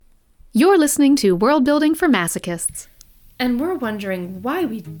You're listening to World Building for Masochists. And we're wondering why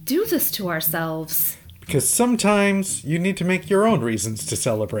we do this to ourselves. Because sometimes you need to make your own reasons to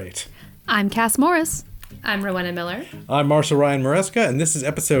celebrate. I'm Cass Morris. I'm Rowena Miller. I'm Marshall Ryan Maresca, and this is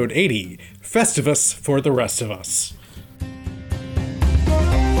episode 80, Festivus for the Rest of Us.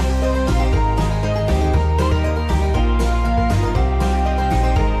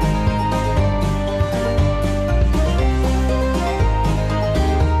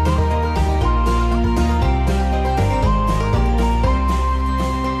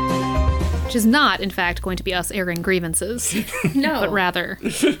 Which is not, in fact, going to be us airing grievances. No. But rather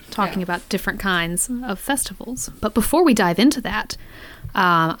talking about different kinds of festivals. But before we dive into that,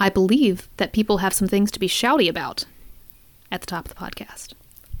 I believe that people have some things to be shouty about at the top of the podcast.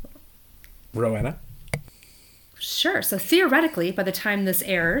 Rowena? Sure. So theoretically, by the time this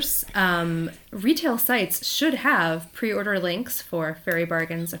airs, retail sites should have pre-order links for Fairy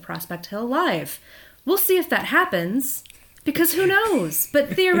Bargains of Prospect Hill Live. We'll see if that happens, because who knows? But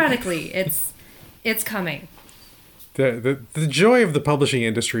theoretically, it's coming. The joy of the publishing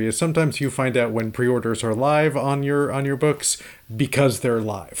industry is sometimes you find out when pre-orders are live on your books because they're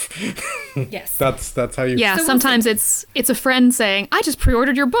live. Yes. That's how you... Yeah, So sometimes it's a friend saying, I just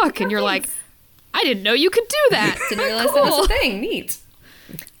pre-ordered your book, and you're like, I didn't know you could do that. Didn't realize that was a thing. Neat.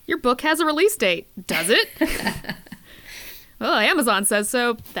 Your book has a release date. Does it? Well, Amazon says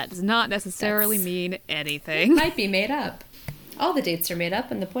so. That does not necessarily mean anything. Might be made up. All the dates are made up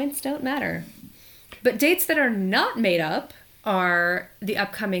and the points don't matter. But dates that are not made up are the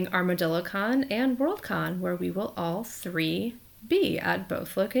upcoming ArmadilloCon and WorldCon, where we will all three be at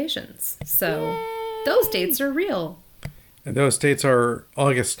both locations. So those dates are real. And those dates are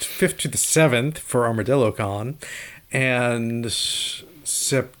August 5th to the 7th for ArmadilloCon and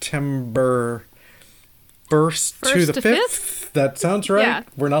September 1st to the 5th. That sounds right. Yeah.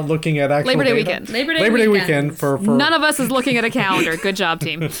 We're not looking at actual Labor Day data. weekend. Labor Day weekend weekend. for None of us is looking at a calendar. Good job,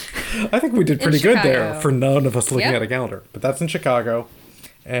 team. I think we did pretty good there Chicago. for none of us looking Yep. at a calendar. But that's in Chicago.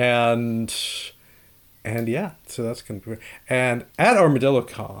 And yeah, so that's going to be... And at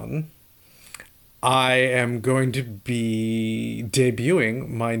ArmadilloCon, I am going to be debuting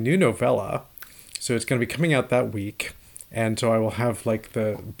my new novella. So it's going to be coming out that week. And so I will have like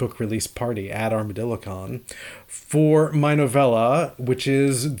the book release party at ArmadilloCon for my novella, which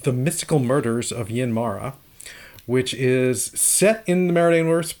is The Mystical Murders of Yin Mara, which is set in the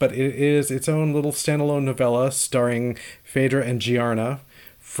Meridianverse, but it is its own little standalone novella starring Phaedra and Giarna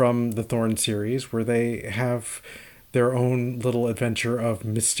from the Thorn series, where they have their own little adventure of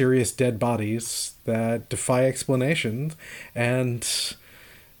mysterious dead bodies that defy explanations, and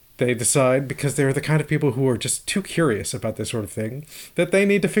they decide, because they're the kind of people who are just too curious about this sort of thing, that they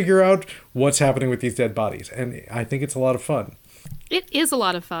need to figure out what's happening with these dead bodies. And I think it's a lot of fun. It is a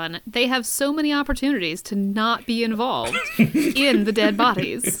lot of fun. They have so many opportunities to not be involved in the dead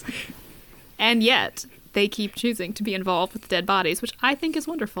bodies. And yet, they keep choosing to be involved with the dead bodies, which I think is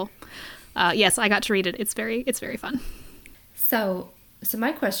wonderful. Yes, I got to read it. It's very fun. So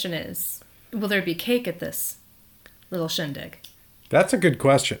my question is, will there be cake at this little shindig? That's a good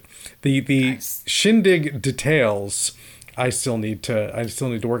question. The Nice. shindig details I still need to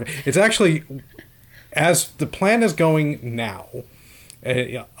work. It's actually, as the plan is going now,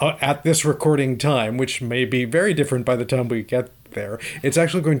 at this recording time, which may be very different by the time we get there, it's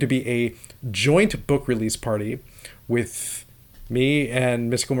actually going to be a joint book release party with me and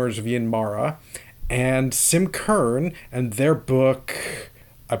Mystical Murders of Yin Mara and Sim Kern and their book,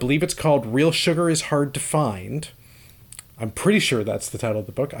 I believe it's called Real Sugar is Hard to Find. I'm pretty sure that's the title of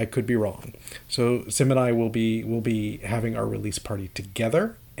the book. I could be wrong. So Sim and I will be having our release party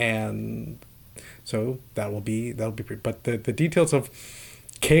together, and so that'll be but the details of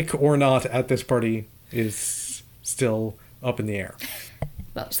cake or not at this party is still up in the air.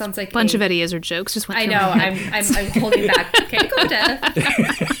 Well, sounds like Bunch of Eddie Izzard jokes just went I through know. my head. I'm holding back. Cake or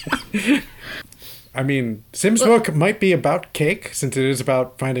death? I mean, Sim's book might be about cake since it is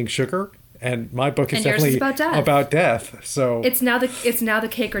about finding sugar. And my book is And yours is definitely about death. about death. So It's now the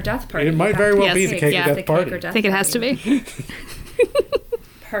cake or death party. it might You have very to well Yes. be the cake Yeah. or the death cake party. or death I think it has to party. be.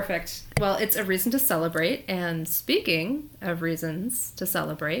 Perfect. Well, it's a reason to celebrate. And speaking of reasons to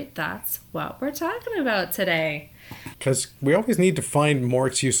celebrate, that's what we're talking about today. Because we always need to find more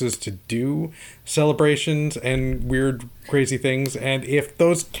excuses to do celebrations and weird, crazy things. And if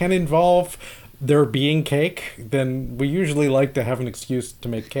those can involve there being cake, then we usually like to have an excuse to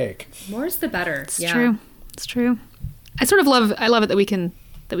make cake. More's the better. It's true. It's true. I love it that we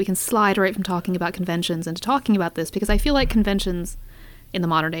can slide right from talking about conventions into talking about this, because I feel like conventions in the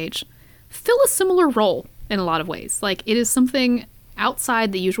modern age fill a similar role in a lot of ways. Like, it is something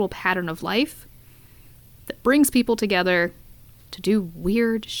outside the usual pattern of life that brings people together to do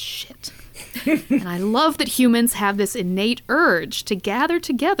weird shit. And I love that humans have this innate urge to gather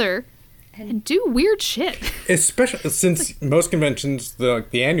together and do weird shit. Especially since most conventions, the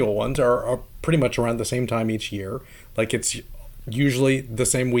annual ones, are pretty much around the same time each year. Like, it's usually the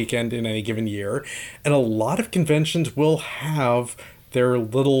same weekend in any given year. And a lot of conventions will have their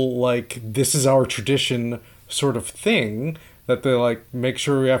little, like, this is our tradition sort of thing that they, like, make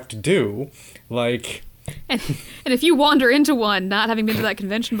sure we have to do. Like... And if you wander into one, not having been to that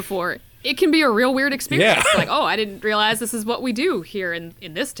convention before, it can be a real weird experience. Yeah. Like, oh, I didn't realize this is what we do here in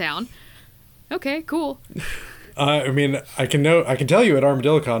this town. Okay, cool. I mean, I can tell you at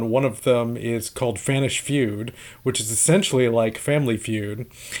ArmadilloCon, one of them is called Fanish Feud, which is essentially like Family Feud.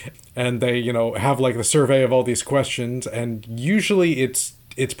 And they, have like the survey of all these questions, and usually it's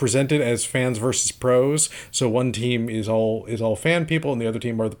presented as fans versus pros. So one team is all fan people, and the other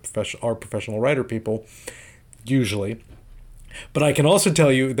team are professional writer people, usually. But I can also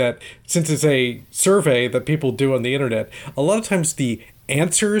tell you that since it's a survey that people do on the internet, a lot of times the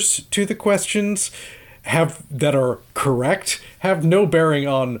answers to the questions that are correct have no bearing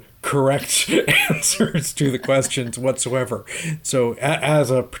on correct answers to the questions whatsoever. So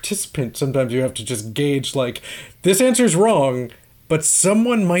as a participant, sometimes you have to just gauge, like, this answer's wrong, but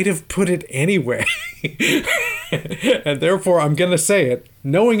someone might have put it anyway. And therefore, I'm going to say it,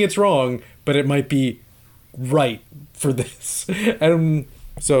 knowing it's wrong, but it might be right for this. And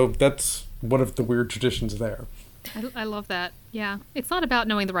so that's one of the weird traditions there. I love that. Yeah. It's not about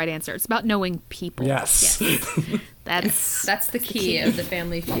knowing the right answer. It's about knowing people. Yes. That's the key of the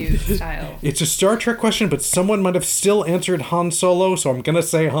Family Feud style. It's a Star Trek question, but someone might have still answered Han Solo, so I'm going to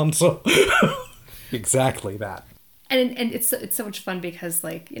say Han Solo. Exactly that. And it's so much fun because,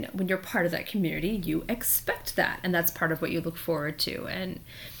 like, when you're part of that community, you expect that, and that's part of what you look forward to. And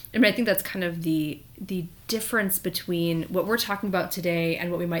I think that's kind of the difference between what we're talking about today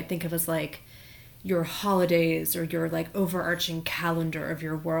and what we might think of as, like, your holidays or your, like, overarching calendar of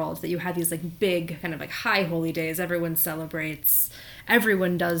your world, that you have these, like, big kind of, like, high holy days everyone celebrates,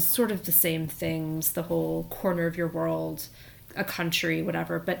 everyone does sort of the same things, the whole corner of your world, a country,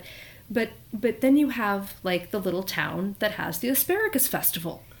 whatever. But then you have, like, the little town that has the Asparagus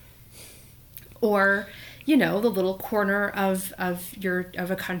Festival, or, the little corner of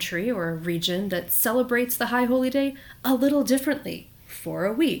a country or a region that celebrates the High Holy Day a little differently for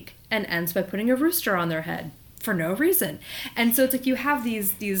a week and ends by putting a rooster on their head for no reason. And so it's like you have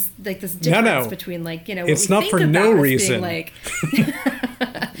these like this difference between, like, what it's we not think for about no as reason. Being like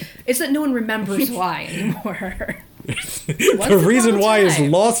it's that no one remembers why anymore. The reason why is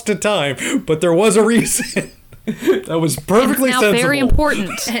lost to time, but there was a reason. That was perfectly it's now sensible. very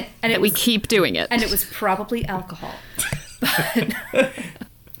important and that we keep doing it. And it was probably alcohol.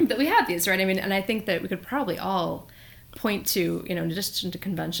 But we have these, right? I mean, and I think that we could probably all point to, in addition to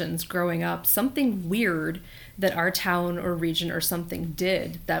conventions growing up, something weird that our town or region or something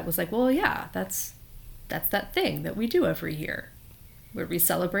did that was like, well, yeah, that's that thing that we do every year where we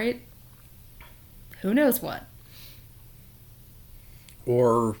celebrate who knows what.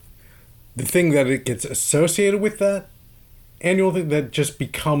 Or the thing that it gets associated with that annual thing that just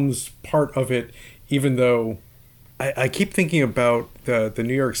becomes part of it, even though I keep thinking about the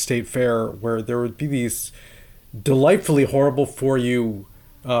New York State Fair, where there would be these delightfully horrible for you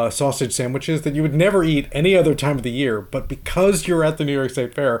sausage sandwiches that you would never eat any other time of the year, but because you're at the New York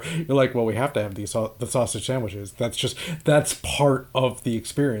State Fair, you're like, well, we have to have the sausage sandwiches. That's part of the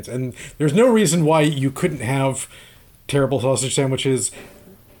experience, and there's no reason why you couldn't have terrible sausage sandwiches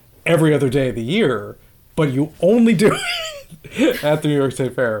every other day of the year, but you only do it at the New York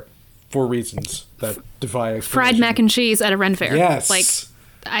State Fair for reasons that defy explanation. Fried mac and cheese at a Ren Fair. Yes.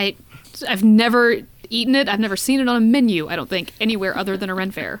 Like, I've never eaten it. I've never seen it on a menu, I don't think, anywhere other than a Ren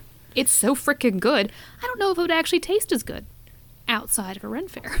Fair. It's so freaking good. I don't know if it would actually taste as good outside of a Ren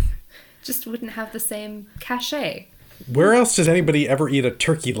Fair. Just wouldn't have the same cachet. Where else does anybody ever eat a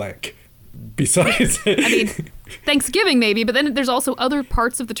turkey leg? Besides, I mean, Thanksgiving maybe, but then there's also other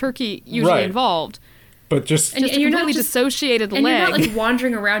parts of the turkey usually involved. But just a completely dissociated leg. And you're not like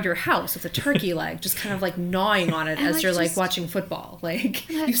wandering around your house with a turkey leg, just kind of like gnawing on it as you're like watching football. Like,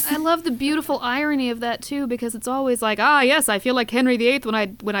 I love the beautiful irony of that too, because it's always like, yes, I feel like Henry VIII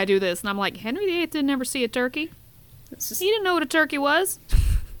when I do this, and I'm like, Henry VIII didn't ever see a turkey. He didn't know what a turkey was.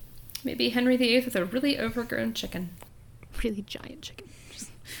 Maybe Henry VIII with a really overgrown chicken, really giant chicken.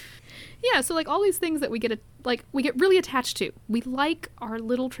 Yeah, so like all these things that we get really attached to. We like our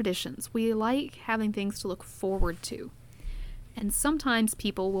little traditions. We like having things to look forward to. And sometimes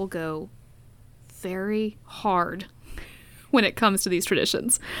people will go very hard when it comes to these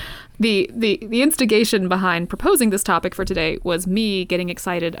traditions. The instigation behind proposing this topic for today was me getting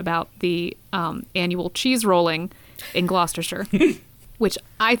excited about the annual cheese rolling in Gloucestershire, which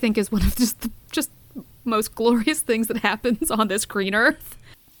I think is one of just most glorious things that happens on this green earth.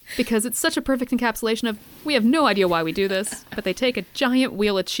 Because it's such a perfect encapsulation of, we have no idea why we do this, but they take a giant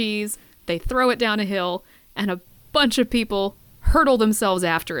wheel of cheese, they throw it down a hill, and a bunch of people hurtle themselves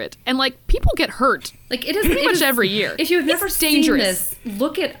after it. And, like, people get hurt. Like, it is pretty much every year. If you've never seen dangerous. this,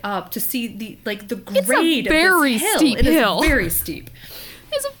 look it up to see the grade It's a very of this hill. steep hill. It is very steep.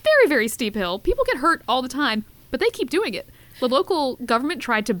 It's a very, very steep hill. People get hurt all the time, but they keep doing it. The local government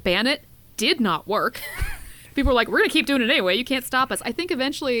tried to ban it, did not work. People were like, we're going to keep doing it anyway. You can't stop us. I think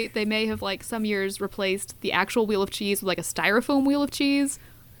eventually they may have, like, some years replaced the actual wheel of cheese with, like, a styrofoam wheel of cheese.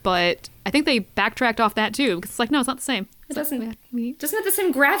 But I think they backtracked off that, too. Because it's like, no, it's not the same. It doesn't have the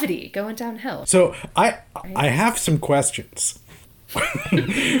same gravity going downhill. So I have some questions.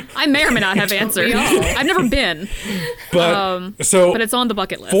 I may or may not have answers. I've never been. But but it's on the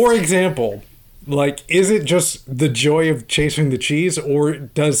bucket list. For example, like, is it just the joy of chasing the cheese, or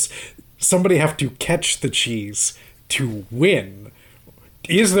does somebody have to catch the cheese to win?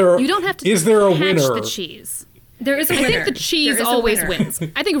 Is there You don't have to is there a catch winner? the cheese. There is a winner. I think the cheese There is a always winner. wins.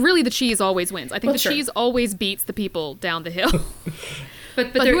 I think really the cheese always wins. I think Well, the sure. cheese always beats the people down the hill.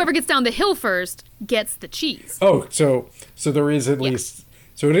 But But whoever gets down the hill first gets the cheese. Oh, so there is at least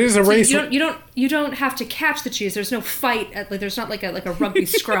so it is a race. you don't have to catch the cheese. There's no fight. There's not like a rugby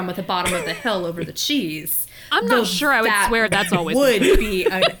scrum at the bottom of the hill over the cheese. I'm not sure I would swear that's always would be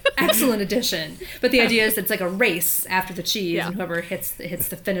an excellent addition. But the idea is it's like a race after the cheese, Yeah. and whoever hits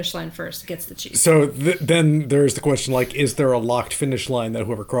the finish line first gets the cheese. So then there's the question, like, is there a locked finish line that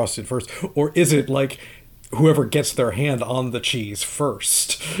whoever crosses it first, or is it like whoever gets their hand on the cheese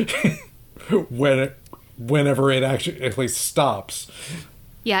first whenever it actually stops?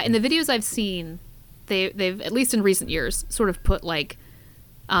 Yeah, in the videos I've seen, they've at least in recent years sort of put like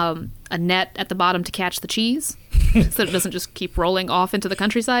a net at the bottom to catch the cheese, so it doesn't just keep rolling off into the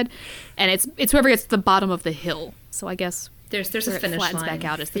countryside. And it's whoever gets to the bottom of the hill. So I guess There's where a it finish flattens line. back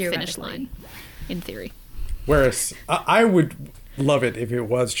out is the finish theoretically. line, in theory. Whereas I would love it if it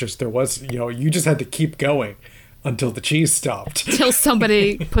was just you just had to keep going until the cheese stopped. Till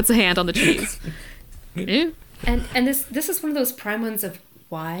somebody puts a hand on the cheese. Yeah. And this is one of those prime ones of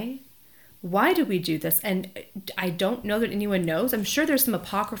why? Why do we do this? And I don't know that anyone knows. I'm sure there's some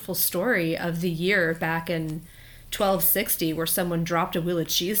apocryphal story of the year back in 1260 where someone dropped a wheel of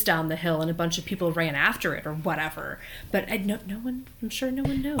cheese down the hill and a bunch of people ran after it or whatever. But I'm sure no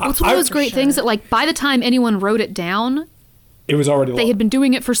one knows. Well, it's one of those For great sure. things that, like, by the time anyone wrote it down, It was already they locked. had been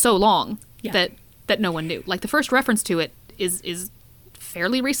doing it for so long Yeah. that no one knew. Like, the first reference to it is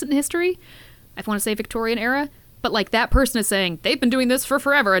fairly recent in history. I want to say Victorian era. But, like, that person is saying, they've been doing this for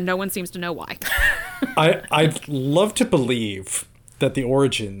forever, and no one seems to know why. I'd love to believe that the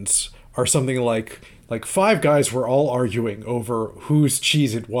origins are something like five guys were all arguing over whose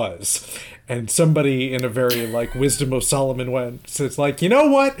cheese it was, and somebody in a very like Wisdom of Solomon went, so it's like, you know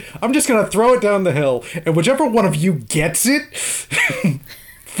what, I'm just gonna throw it down the hill, and whichever one of you gets it,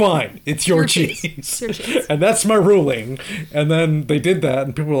 fine, it's your cheese. It's your cheese. And that's my ruling. And then they did that,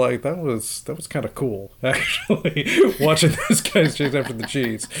 and people were like, that was kind of cool, actually, watching those guys chase after the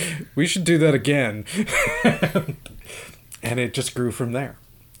cheese. We should do that again. And it just grew from there.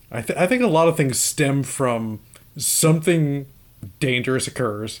 I think a lot of things stem from something dangerous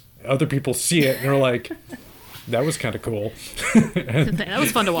occurs. Other people see it and they're like, that was kind of cool. That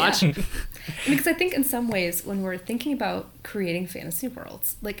was fun to watch. Because I think in some ways, when we're thinking about creating fantasy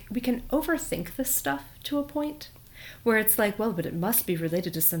worlds, like, we can overthink this stuff to a point where it's like, well, but it must be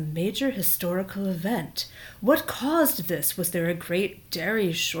related to some major historical event. What caused this? Was there a great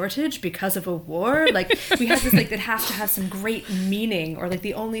dairy shortage because of a war? Like, we have this, like, that has to have some great meaning, or like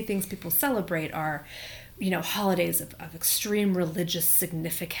the only things people celebrate are, holidays of extreme religious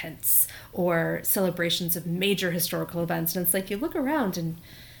significance or celebrations of major historical events. And it's like, you look around and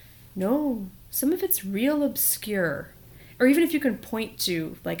no, some of it's real obscure. Or even if you can point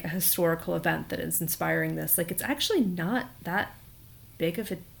to like a historical event that is inspiring this, like, it's actually not that big of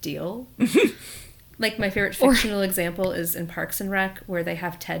a deal. Like, my favorite fictional example is in Parks and Rec, where they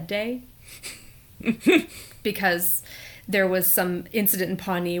have Ted Day. Because there was some incident in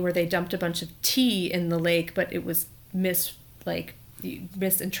Pawnee where they dumped a bunch of tea in the lake, but it was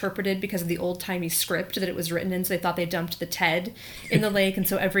misinterpreted because of the old-timey script that it was written in, so they thought they dumped the Ted in the lake, and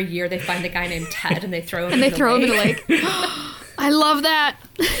so every year they find a guy named Ted and they throw him in the lake. I love that.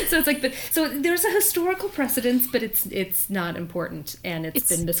 So it's like, so there's a historical precedence, but it's not important, and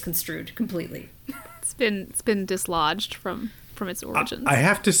it's been misconstrued completely. it's been dislodged from its origins. I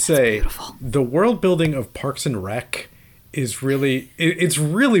have to say, beautiful. the world building of Parks and Rec is it's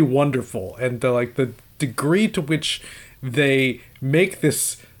really wonderful, and the degree to which they make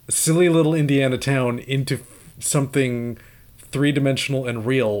this silly little Indiana town into something three-dimensional and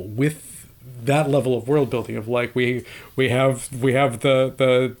real with that level of world building of like we have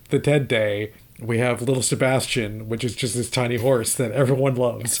the Ted Day, we have Little Sebastian, which is just this tiny horse that everyone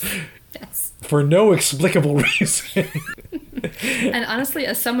loves. Yes. For no explicable reason. And honestly,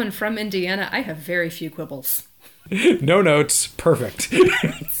 as someone from Indiana, I have very few quibbles. No notes. Perfect.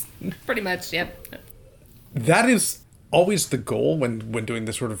 Pretty much, yep. That is always the goal when doing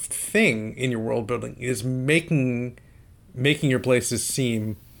this sort of thing in your world building, is making your places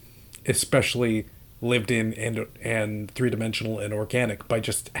seem especially lived in and three-dimensional and organic by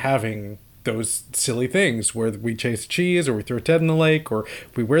just having those silly things where we chase cheese, or we throw Ted in the lake, or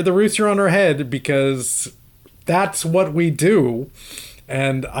we wear the rooster on our head because that's what we do.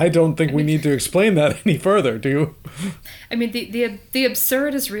 And I don't think we need to explain that any further, do you? I mean, the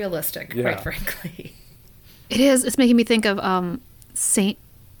absurd is realistic, Yeah. quite frankly. It is. It's making me think of Saint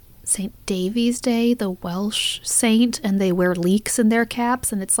Davey's Day, the Welsh saint, and they wear leeks in their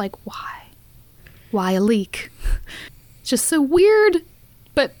caps, and it's like, why a leek? It's just so weird,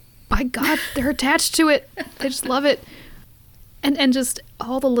 but by God, they're attached to it. They just love it. And just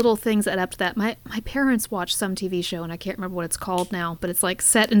all the little things that add up to that. My parents watched some TV show, and I can't remember what it's called now, but it's like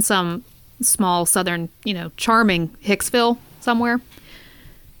set in some small southern, charming Hicksville somewhere.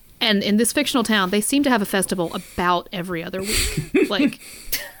 And in this fictional town, they seem to have a festival about every other week. Like,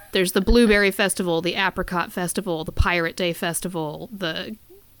 there's the Blueberry Festival, the Apricot Festival, the Pirate Day Festival, the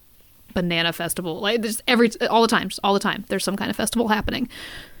Banana Festival. Like, there's all the time, there's some kind of festival happening.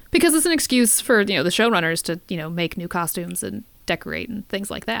 Because it's an excuse for, the showrunners to, make new costumes and decorate and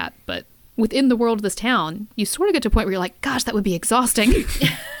things like that. But within the world of this town, you sort of get to a point where you're like, gosh, that would be exhausting.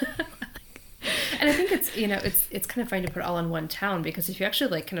 And I think it's it's kind of fine to put it all in one town, because if you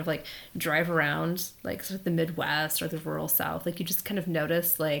actually drive around like sort of the Midwest or the rural South, like you just kind of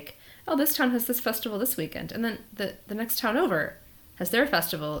notice like, oh, this town has this festival this weekend, and then the next town over has their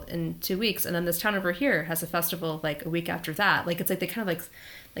festival in 2 weeks, and then this town over here has a festival like a week after that. Like, it's like they kind of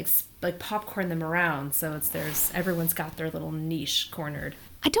like popcorn them around, so everyone's got their little niche cornered.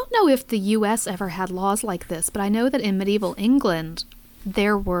 I don't know if the U.S. ever had laws like this, but I know that in medieval England,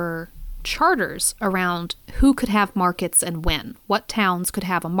 there were charters around who could have markets and when. What towns could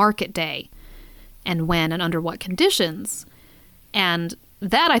have a market day and when and under what conditions. And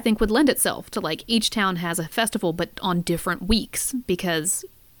that, I think, would lend itself to, like, each town has a festival, but on different weeks, because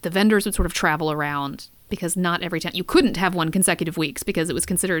the vendors would sort of travel around, because not every town, you couldn't have one consecutive weeks because it was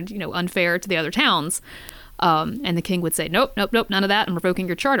considered, unfair to the other towns. And the king would say, nope, none of that, I'm revoking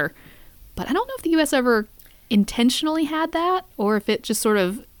your charter. But I don't know if the U.S. ever intentionally had that, or if it just sort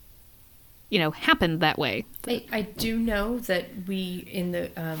of, happened that way. I do know that we, in the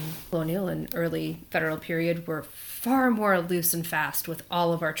colonial and early federal period, were far more loose and fast with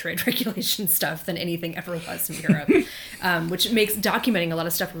all of our trade regulation stuff than anything ever was in Europe, which makes documenting a lot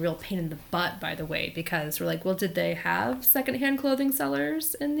of stuff a real pain in the butt, by the way, because we're like, well, did they have secondhand clothing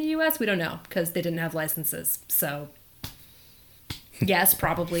sellers in the U.S.? We don't know, because they didn't have licenses. So, yes,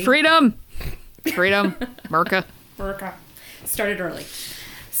 probably. Freedom! Merca. Started early.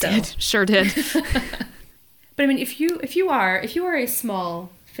 So. Sure did. But I mean, if you are a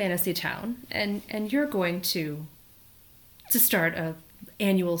small fantasy town and you're going to start a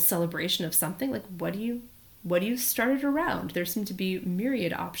annual celebration of something, like what do you start it around? There seem to be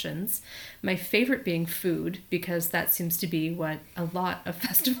myriad options. My favorite being food, because that seems to be what a lot of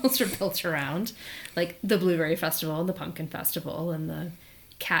festivals are built around, like the Blueberry Festival and the Pumpkin Festival and the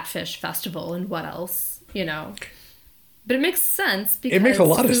Catfish Festival and what else, But it makes sense, because it makes a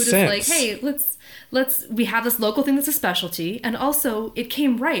lot of food sense. Is like, hey, we have this local thing that's a specialty, and also it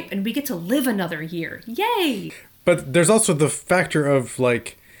came ripe, and we get to live another year. Yay! But there's also the factor of,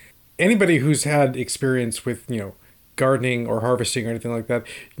 like, anybody who's had experience with, gardening or harvesting or anything like that,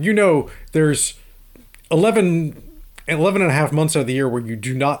 there's 11 and a half months out of the year where you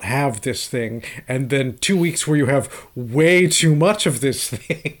do not have this thing, and then 2 weeks where you have way too much of this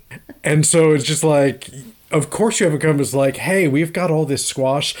thing. And so it's just like, of course you have a compass like, hey, we've got all this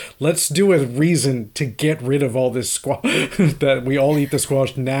squash. Let's do a reason to get rid of all this squash, that we all eat the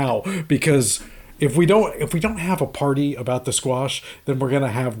squash now. Because if we don't have a party about the squash, then we're going to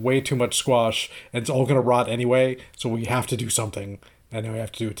have way too much squash, and it's all going to rot anyway. So we have to do something. And now we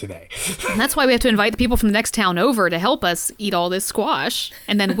have to do it today. And that's why we have to invite the people from the next town over to help us eat all this squash.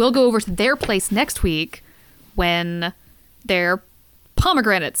 And then we'll go over to their place next week when their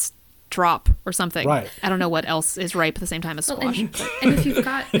pomegranates drop or something. Right. I don't know what else is ripe at the same time as squash. And if you've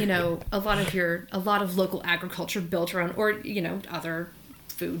got, you know, a lot of local agriculture built around, or, you know, other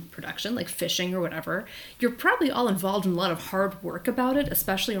food production like fishing or whatever, you're probably all involved in a lot of hard work about it,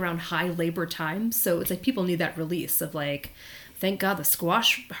 especially around high labor times. So it's like people need that release of like, thank God the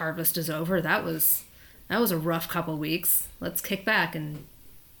squash harvest is over. That was a rough couple weeks. Let's kick back and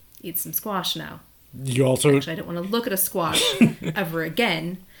eat some squash now. You also... Actually, I don't want to look at a squash ever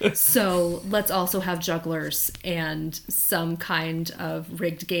again. So let's also have jugglers and some kind of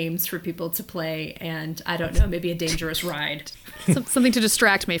rigged games for people to play. And I don't know, maybe a dangerous ride. Something to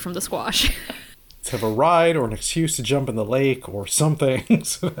distract me from the squash. Let's have a ride or an excuse to jump in the lake or something.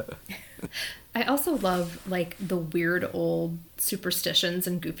 I also love like the weird old superstitions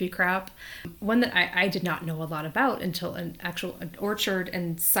and goofy crap. One that I did not know a lot about until an orchard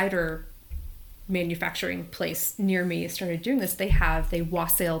and cider manufacturing place near me started doing this. They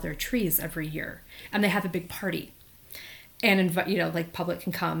wassail their trees every year, and they have a big party, and invite, you know, like public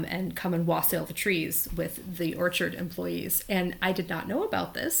can come and wassail the trees with the orchard employees. And I did not know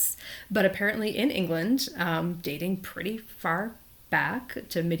about this, but apparently in England, dating pretty far back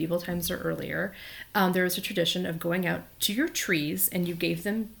to medieval times or earlier, there was a tradition of going out to your trees and you gave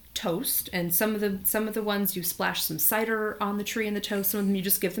them toast, and some of the ones you splash some cider on the tree and the toast, some of them you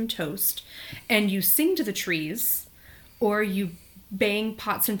just give them toast, and you sing to the trees, or you bang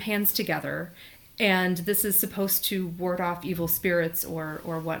pots and pans together, and this is supposed to ward off evil spirits or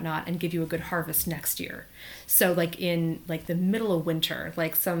whatnot and give you a good harvest next year. So like in like the middle of winter,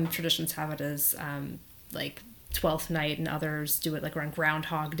 like some traditions have it as like 12th night, and others do it like around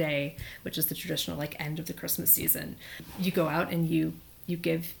Groundhog Day, which is the traditional like end of the Christmas season. You go out and you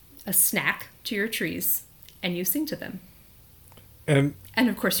give a snack to your trees and you sing to them. And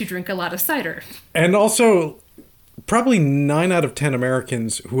of course you drink a lot of cider. And also, probably 9 out of 10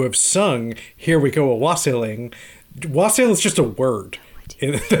 Americans who have sung "Here We Go a-Wassailing," wassail is just a word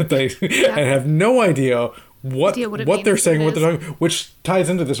that they and have no idea what they're saying, what they're talking, which ties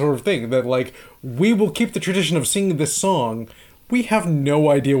into this sort of thing that like we will keep the tradition of singing this song. We have no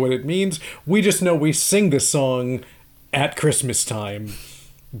idea what it means. We just know we sing this song at Christmas time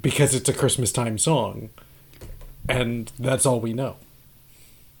because it's a Christmas time song, and that's all we know.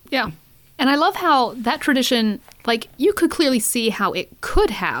 Yeah. And I love how that tradition, like, you could clearly see how it could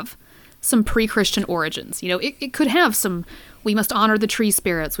have some pre-Christian origins. You know, it could have some, we must honor the tree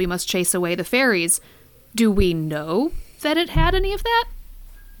spirits, we must chase away the fairies. Do we know that it had any of that?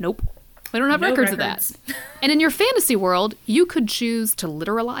 Nope. We don't have records of that. And in your fantasy world, you could choose to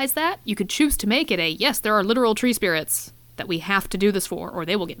literalize that. You could choose to make it a, yes, there are literal tree spirits that we have to do this for, or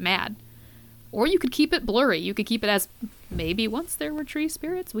they will get mad. Or you could keep it blurry. You could keep it as, maybe once there were tree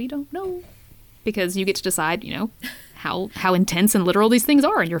spirits, we don't know. Because you get to decide, you know, how intense and literal these things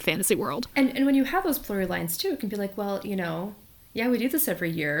are in your fantasy world. And when you have those blurry lines, too, it can be like, well, you know, yeah, we do this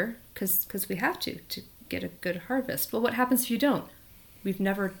every year because we have to get a good harvest. Well, what happens if you don't? We've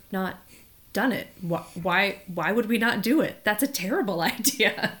never not done it. Why would we not do it? That's a terrible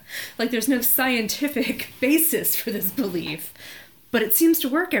idea. Like, there's no scientific basis for this belief. But it seems to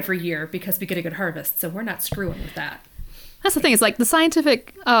work every year because we get a good harvest, so we're not screwing with that. That's the thing. It's like the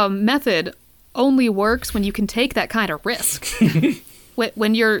scientific method only works when you can take that kind of risk.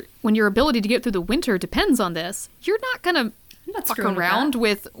 when your ability to get through the winter depends on this, you're not gonna fuck around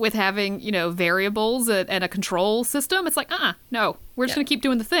with having, you know, variables and a control system. It's like, no, we're just gonna keep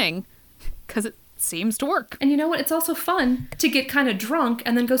doing the thing because it seems to work. And you know what? It's also fun to get kind of drunk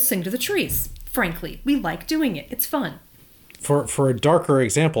and then go sing to the trees. Frankly, we like doing it. It's fun. For a darker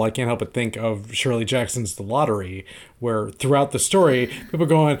example, I can't help but think of Shirley Jackson's The Lottery, where throughout the story, people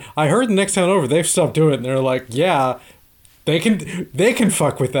going, I heard the next town over, they've stopped doing it. And they're like, yeah, they can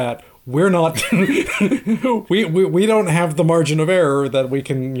fuck with that. We're not, we don't have the margin of error that we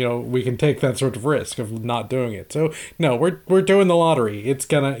can take that sort of risk of not doing it. So no, we're doing the lottery. It's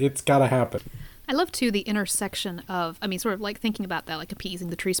gotta happen. I love too the intersection of, I mean, sort of like thinking about that, like appeasing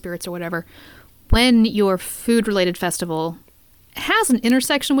the tree spirits or whatever. When your food related festival has an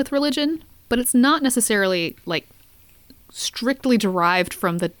intersection with religion, but it's not necessarily like strictly derived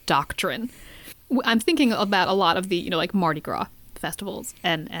from the doctrine. I'm thinking about a lot of the, you know, like Mardi Gras festivals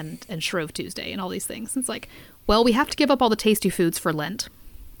and Shrove Tuesday and all these things. It's like, well, we have to give up all the tasty foods for Lent,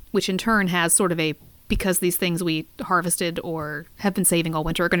 which in turn has sort of a, because these things we harvested or have been saving all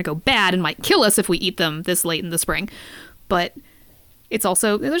winter are going to go bad and might kill us if we eat them this late in the spring. But it's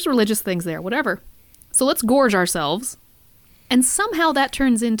also, there's religious things there, whatever. So let's gorge ourselves. And somehow that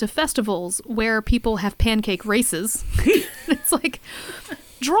turns into festivals where people have pancake races. It's like,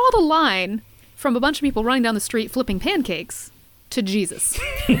 draw the line from a bunch of people running down the street flipping pancakes to Jesus.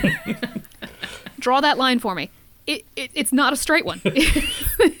 Draw that line for me. It's not a straight one.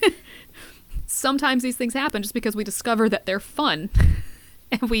 Sometimes these things happen just because we discover that they're fun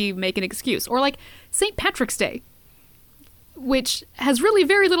and we make an excuse. Or like St. Patrick's Day, which has really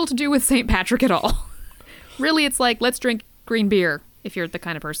very little to do with St. Patrick at all. Really, it's like, let's drink green beer, if you're the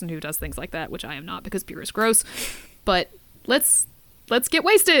kind of person who does things like that, which I am not because beer is gross. But let's get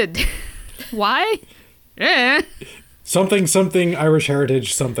wasted. Why? Something Irish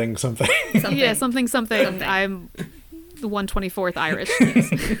heritage, something. Yeah, something. I'm the 124th Irish.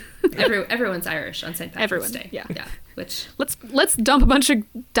 Yes. Everyone's Irish on St. Patrick's Day. Yeah. Which let's dump a bunch of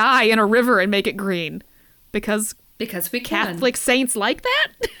dye in a river and make it green, because we can. Catholic saints like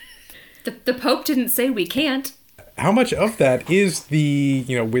that. The Pope didn't say we can't. How much of that is the,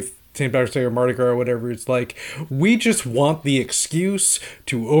 with St. Patrick's Day or Mardi Gras or whatever, it's like, we just want the excuse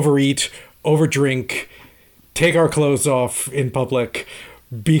to overeat, overdrink, take our clothes off in public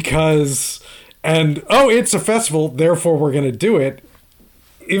because, and, it's a festival, therefore we're going to do it,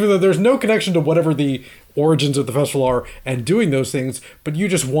 even though there's no connection to whatever the origins of the festival are and doing those things, but you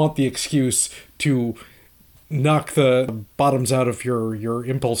just want the excuse to knock the bottoms out of your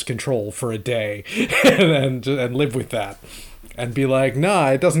impulse control for a day and live with that and be like, nah,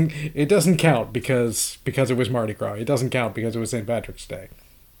 it doesn't count because it was Mardi Gras. It doesn't count because it was St. Patrick's Day.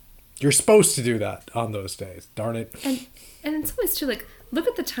 You're supposed to do that on those days. Darn it. And in some ways too, like, look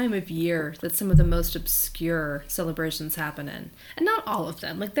at the time of year that some of the most obscure celebrations happen in. And not all of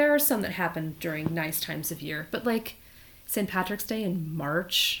them. Like, there are some that happen during nice times of year, but like St. Patrick's Day in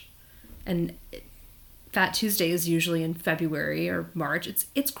March, and Fat Tuesday is usually in February or March.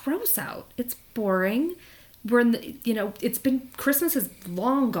 It's gross out. It's boring. We're in the, Christmas is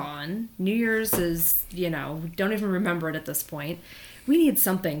long gone. New Year's is, we don't even remember it at this point. We need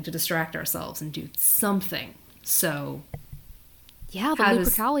something to distract ourselves and do something. So, yeah, the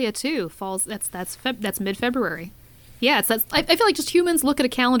Lupercalia too falls. That's mid-February. Yeah, I feel like just humans look at a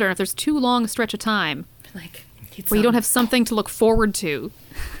calendar, and if there's too long a stretch of time, like, where you don't have something to look forward to,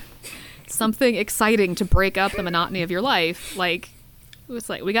 something exciting to break up the monotony of your life, like, it's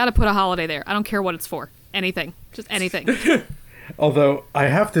like, we got to put a holiday there. I don't care what it's for. Anything. Just anything. Although I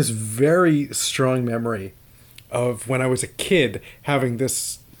have this very strong memory of when I was a kid having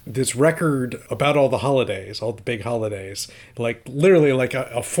this record about all the holidays, all the big holidays, like literally like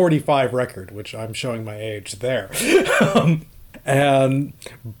a 45 record, which I'm showing my age there.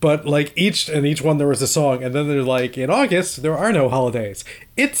 But like each one there was a song, and then they're like, in August there are no holidays.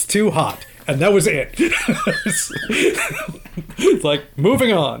 It's too hot. And that was it. It's like,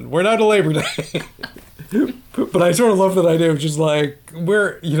 moving on. We're now to Labor Day. But I sort of love that idea of just like,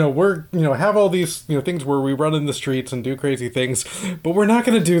 we're have all these, things where we run in the streets and do crazy things, but we're not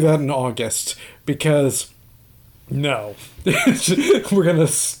going to do that in August because, no. We're going to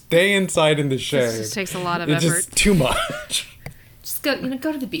stay inside in the shade. It just takes a lot of it's effort. Just too much. Just go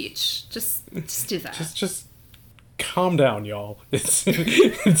to the beach. Just do that. Just calm down, y'all. It's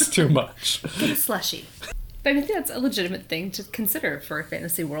too much. Get a slushie. But I think that's a legitimate thing to consider for a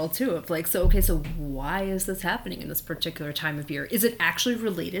fantasy world too, of like, so why is this happening in this particular time of year? Is it actually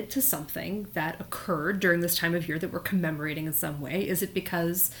related to something that occurred during this time of year that we're commemorating in some way? Is it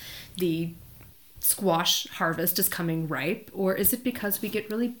because the squash harvest is coming ripe? Or is it because we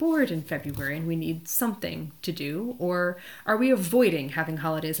get really bored in February and we need something to do? Or are we avoiding having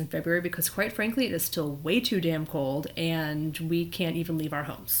holidays in February because, quite frankly, it is still way too damn cold and we can't even leave our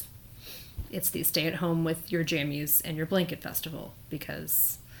homes? It's the stay at home with your jammies and your blanket festival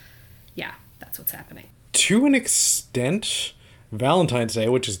because, yeah, that's what's happening. To an extent, Valentine's Day,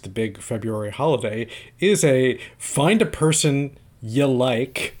 which is the big February holiday, is a find a person you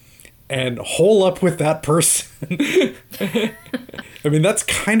like and hole up with that person. I mean, that's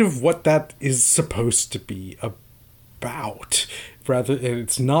kind of what that is supposed to be about. Rather,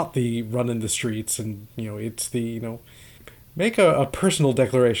 it's not the run in the streets and, it's the, make a personal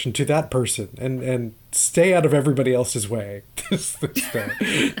declaration to that person and stay out of everybody else's way.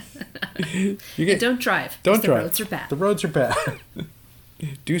 Don't drive. Don't drive. The roads are bad. The roads are bad.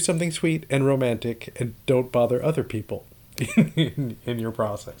 Do something sweet and romantic and don't bother other people in your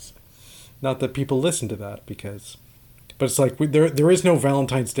process. Not that people listen to that but it's like there is no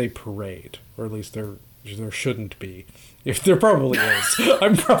Valentine's Day parade, or at least there shouldn't be. If there probably is.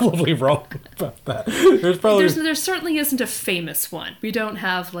 I'm probably wrong about that. There certainly isn't a famous one. We don't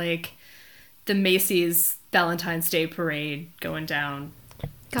have, like, the Macy's Valentine's Day parade going down.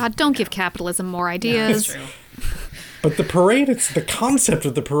 God, don't give capitalism more ideas. Yeah, that's true. But the parade, the concept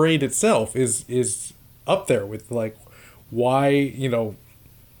of the parade itself is up there with, like, why,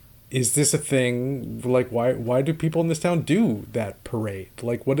 is this a thing? Like, why do people in this town do that parade?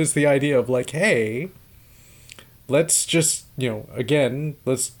 Like, what is the idea of like, hey, let's just, again,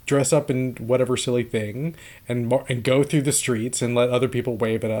 let's dress up in whatever silly thing and go through the streets and let other people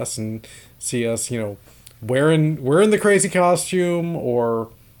wave at us and see us, we're in the crazy costume,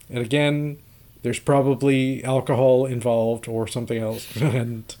 and again, there's probably alcohol involved or something else.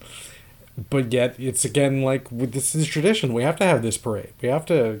 But yet it's again, like, this is tradition. We have to have this parade. We have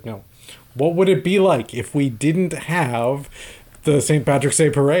to, what would it be like if we didn't have the St. Patrick's Day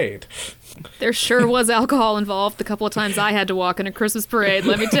parade? There sure was alcohol involved the couple of times I had to walk in a Christmas parade,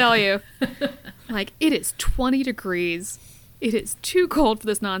 let me tell you. Like, it is 20 degrees. It is too cold for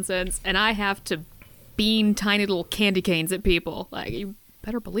this nonsense, and I have to beam tiny little candy canes at people. Like, you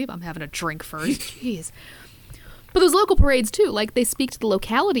better believe I'm having a drink first. Jeez. But those local parades, too, like, they speak to the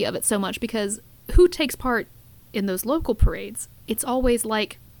locality of it so much, because who takes part in those local parades? It's always,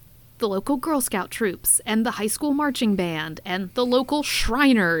 like, the local Girl Scout troops, and the high school marching band, and the local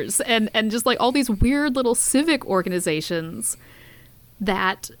Shriners, and just, like, all these weird little civic organizations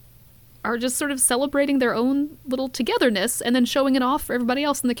that are just sort of celebrating their own little togetherness and then showing it off for everybody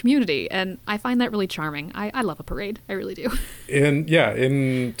else in the community. And I find that really charming. I love a parade. I really do.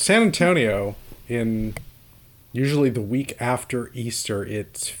 In San Antonio, usually the week after Easter,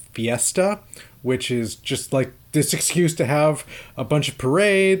 it's Fiesta, which is just like this excuse to have a bunch of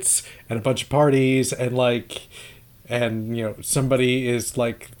parades and a bunch of parties and somebody is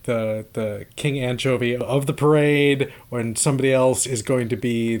like the king anchovy of the parade, and somebody else is going to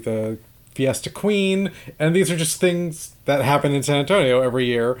be the Fiesta Queen, and these are just things that happen in San Antonio every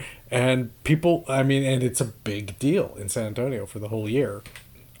year, and and it's a big deal in San Antonio for the whole year.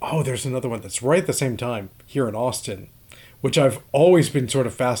 Oh, there's another one that's right at the same time here in Austin, which I've always been sort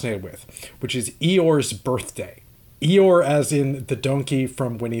of fascinated with, which is Eeyore's birthday. Eeyore as in the donkey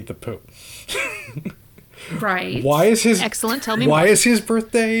from Winnie the Pooh. Right. Why is his excellent? Tell me why more. is his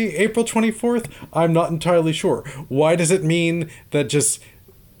birthday April 24th? I'm not entirely sure. Why does it mean that just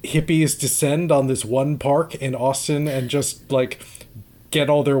hippies descend on this one park in Austin and just like get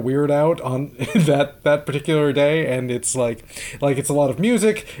all their weird out on that particular day? And it's like it's a lot of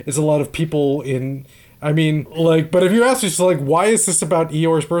music, it's a lot of people in. But if you ask us, why is this about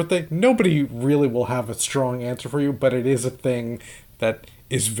Eeyore's birthday? Nobody really will have a strong answer for you, but it is a thing that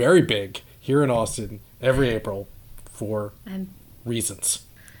is very big here in Austin every April for reasons.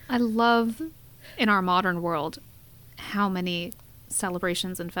 I love, in our modern world, how many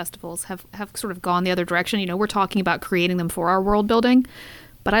celebrations and festivals have sort of gone the other direction. We're talking about creating them for our world building,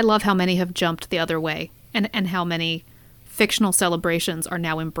 but I love how many have jumped the other way, and how many fictional celebrations are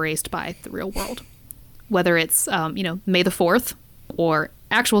now embraced by the real world. Whether it's, May the 4th or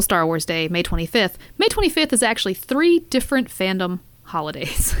actual Star Wars Day, May 25th. May 25th is actually 3 different fandom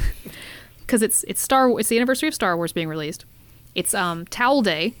holidays. Because it's the anniversary of Star Wars being released. It's Towel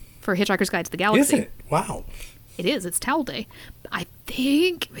Day for Hitchhiker's Guide to the Galaxy. Is it? Wow. It is. It's Towel Day. I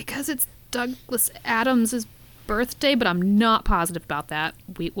think because it's Douglas Adams' birthday, but I'm not positive about that.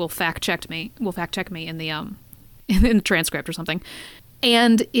 Will fact check me. Will fact check me in the in the transcript or something.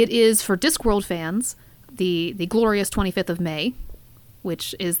 And it is for Discworld fans the glorious 25th of May,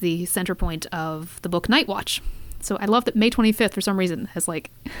 which is the center point of the book Night Watch. So I love that May 25th for some reason has like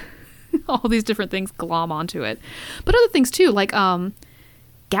all these different things glom onto it. But other things too, like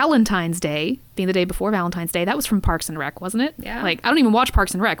Galentine's Day, being the day before Valentine's Day, that was from Parks and Rec, wasn't it? Yeah. Like, I don't even watch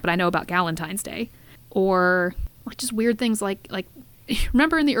Parks and Rec, but I know about Galentine's Day. Or like just weird things like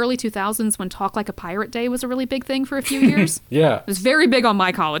remember in the early 2000s when Talk Like a Pirate Day was a really big thing for a few years? Yeah. It was very big on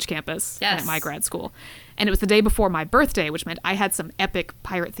my college campus Yes. at my grad school. And it was the day before my birthday, which meant I had some epic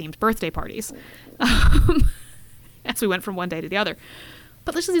pirate-themed birthday parties as we went from one day to the other.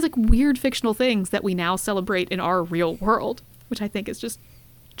 But there's just these like weird fictional things that we now celebrate in our real world, which I think is just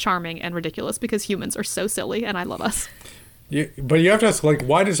charming and ridiculous because humans are so silly and I love us. But you have to ask,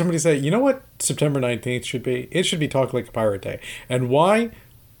 why did somebody say, you know what September 19th should be? It should be Talk Like a Pirate Day. And why?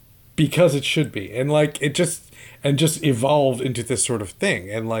 Because it should be. And it just evolved into this sort of thing.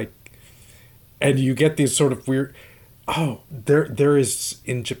 And you get these sort of weird, there is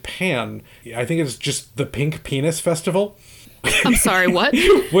in Japan, I think it's just the Pink Penis Festival. I'm sorry, what?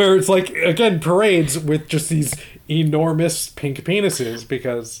 Where it's again, parades with just these enormous pink penises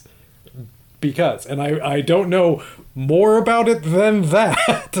because, and I don't know more about it than that.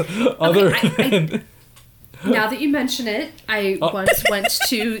 Now that you mention it, I once went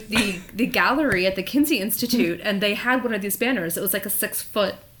to the gallery at the Kinsey Institute, and they had one of these banners. It was like a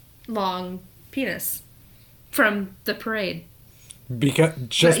 6-foot long penis from the parade. Because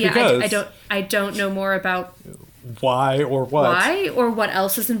I don't know more about why or what? Why or what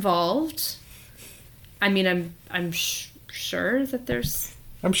else is involved? I mean, I'm sure that there's...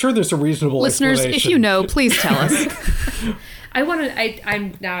 I'm sure there's a reasonable Listeners, explanation. if you know, please tell us. I want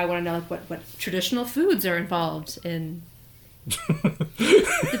to know like what traditional foods are involved in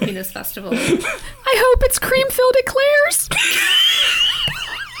the Penis Festival. I hope it's cream-filled eclairs.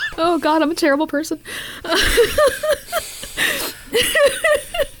 Oh God, I'm a terrible person.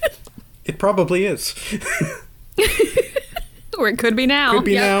 It probably is. Or it could be now. Could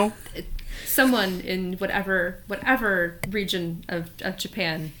be now. Someone in whatever region of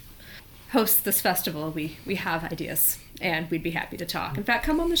Japan hosts this festival. We have ideas, and we'd be happy to talk. In fact,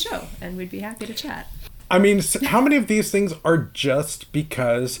 come on the show, and we'd be happy to chat. I mean, how many of these things are just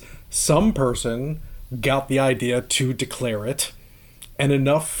because some person got the idea to declare it, and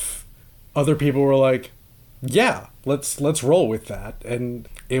enough other people were like, yeah, let's roll with that, and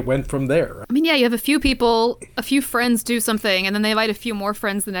it went from there. I mean, yeah, you have a few people, a few friends do something, and then they invite a few more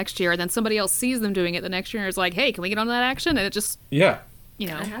friends the next year, and then somebody else sees them doing it the next year and is like, hey, can we get on that action? And it just, Yeah. you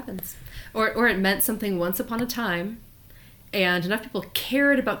know. It happens. Or it meant something once upon a time, and enough people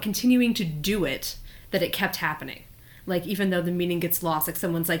cared about continuing to do it that it kept happening. Like, even though the meaning gets lost, like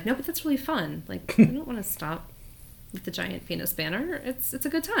someone's like, no, but that's really fun. Like, I don't want to stop with the giant penis banner. It's a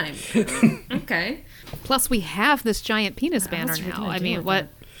good time. Okay. Plus, we have this giant penis What banner else are we now. gonna I do mean, with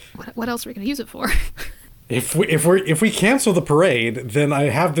what else are we going to use it for? If we cancel the parade, then I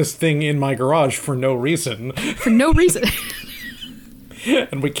have this thing in my garage for no reason, For no reason.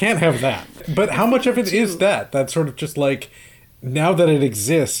 and we can't have that. But how much of it is that? That's sort of just like, now that it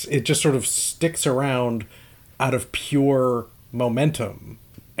exists, it just sort of sticks around out of pure momentum.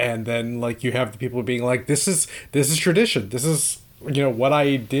 And then, like, you have the people being like, this is tradition. This is, what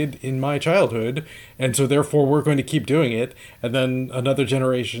I did in my childhood. And so therefore we're going to keep doing it. And then another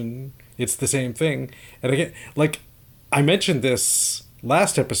generation, it's the same thing. And again, like, I mentioned this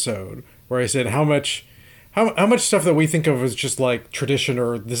last episode where I said how much stuff that we think of as just like tradition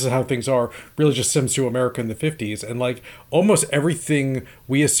or this is how things are really just stems to America in the 50s. And like almost everything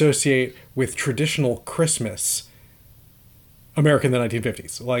we associate with traditional Christmas, America in the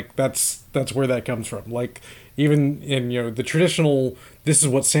 1950s. Like that's where that comes from. Like even in, the traditional, this is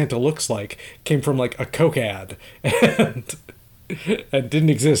what Santa looks like, came from like a Coke ad and didn't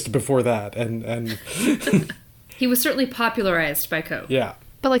exist before that. And He was certainly popularized by Coke. yeah.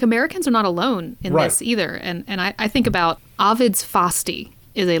 But like Americans are not alone in Right. this either. And I think about Ovid's Fasti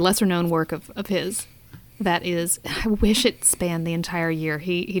is a lesser known work of his that is, I wish it spanned the entire year.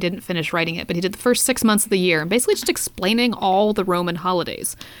 He didn't finish writing it, but he did the first 6 months of the year and basically just explaining all the Roman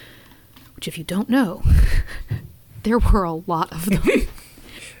holidays, which if you don't know, there were a lot of them.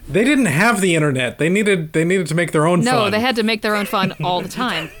 They didn't have the internet. They needed to make their own fun. No, they had to make their own fun all the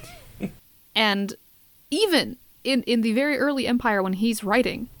time. And even in the very early Empire when he's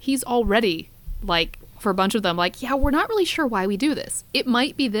writing, he's already, like, for a bunch of them, like, yeah, we're not really sure why we do this. It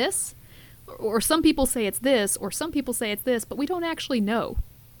might be this, or some people say it's this, or some people say it's this, but we don't actually know.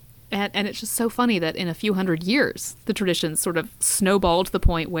 And it's just so funny that in a few hundred years, the traditions sort of snowballed to the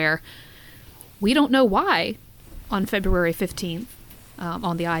point where we don't know why on February 15th,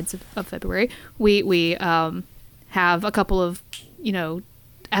 on the Ides of February, we have a couple of,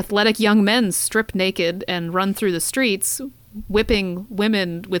 athletic young men strip naked and run through the streets, whipping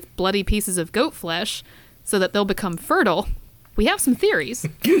women with bloody pieces of goat flesh so that they'll become fertile. We have some theories.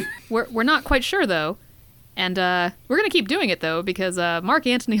 We're not quite sure, though. And we're going to keep doing it, though, because Mark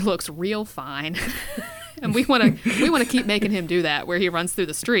Antony looks real fine. And we want to keep making him do that, where he runs through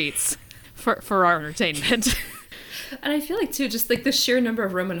the streets for our entertainment. And I feel like, too, just like the sheer number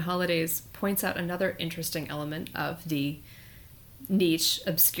of Roman holidays points out another interesting element of the niche,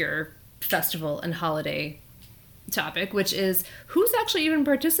 obscure festival and holiday topic, which is who's actually even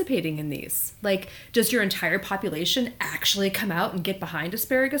participating in these? Like, does your entire population actually come out and get behind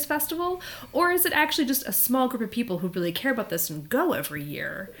Asparagus Festival? Or is it actually just a small group of people who really care about this and go every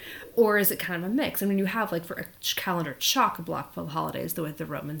year? Or is it kind of a mix? I mean, you have, like, for a calendar chock-a-block full of holidays, the way the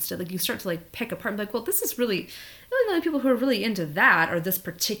Romans did. Like, you start to, like, pick apart and be like, well, this is really the only people who are really into that are this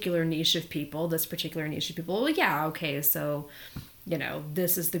particular niche of people, Well, yeah, okay, so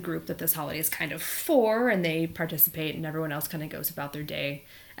this is the group that this holiday is kind of for, and they participate, and everyone else kind of goes about their day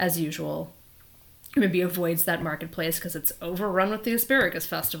as usual. Maybe avoids that marketplace because it's overrun with the Asparagus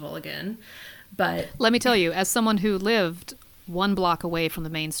Festival again. But Let me tell you, as someone who lived 1 block away from the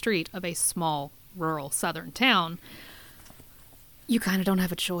main street of a small, rural southern town, you kind of don't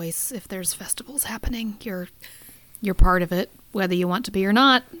have a choice if there's festivals happening. You're part of it, whether you want to be or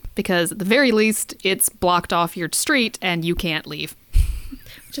not, because at the very least, it's blocked off your street and you can't leave.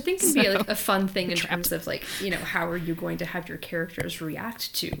 Which I think can be like a fun thing in terms of like, you know, how are you going to have your characters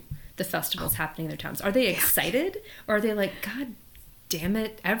react to the festivals happening in their towns? Are they excited, or are they like, God damn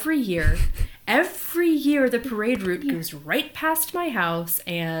it, every year the parade route goes right past my house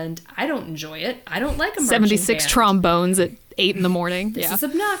and I don't enjoy it. I don't like a marching 76 band. trombones at 8 in the morning. This is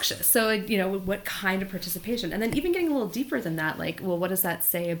obnoxious. So, you know, what kind of participation? And then even getting a little deeper than that, like, well, what does that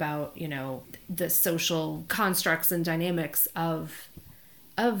say about, you know, the social constructs and dynamics of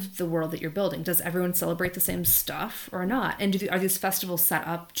the world that you're building? Does everyone celebrate the same stuff or not? And are these festivals set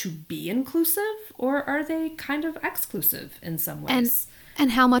up to be inclusive, or are they kind of exclusive in some ways?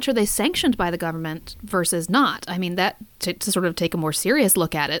 And how much are they sanctioned by the government versus not? I mean, that to sort of take a more serious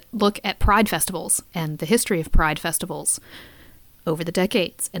look at it, look at pride festivals and the history of pride festivals over the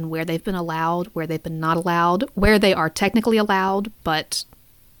decades, and where they've been allowed, where they've been not allowed, where they are technically allowed but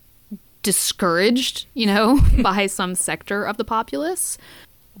discouraged, you know, by some sector of the populace,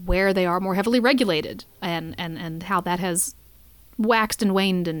 where they are more heavily regulated, and how that has waxed and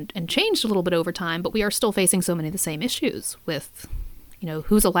waned and changed a little bit over time. But we are still facing so many of the same issues with, you know,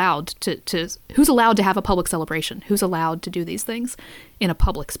 who's allowed to have a public celebration, who's allowed to do these things in a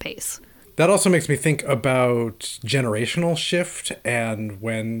public space. That also makes me think about generational shift, and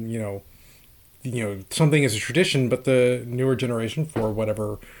when, you know, something is a tradition, but the newer generation, for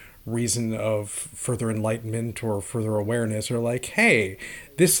whatever reason of further enlightenment or further awareness, are like, hey,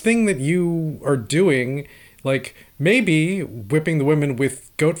 this thing that you are doing, like maybe whipping the women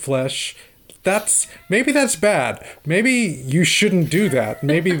with goat flesh, maybe that's bad. Maybe you shouldn't do that.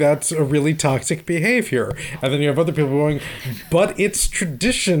 Maybe that's a really toxic behavior. And then you have other people going, but it's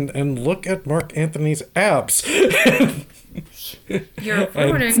tradition, and look at Mark Anthony's abs. You're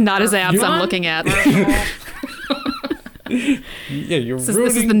ruining. It's not his abs I'm looking at. Yeah, This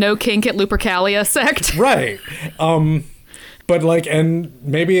is the no kink at Lupercalia sect. Right. But like, and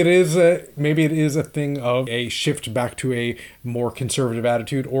maybe it is a thing of a shift back to a more conservative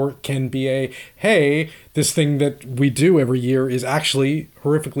attitude, or it can be a, hey, this thing that we do every year is actually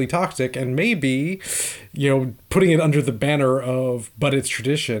horrifically toxic, and maybe, you know, putting it under the banner of, but it's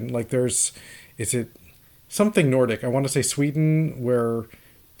tradition. Like is it something Nordic? I want to say Sweden, where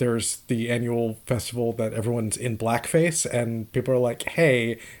there's the annual festival that everyone's in blackface, and people are like,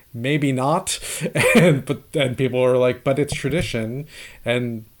 hey, maybe not. And people are like, but it's tradition.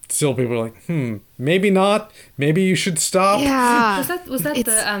 And still people are like, maybe not. Maybe you should stop. Yeah. Was that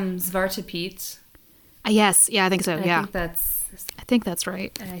the Zwarte Piet? Yes. Yeah, I think so. And yeah. I think that's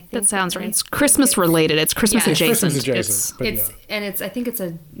right. That sounds right. It's Christmas related. It's Christmas adjacent. It's Christmas adjacent. I think it's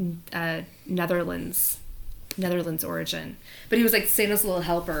a Netherlands origin. But he was like Santa's little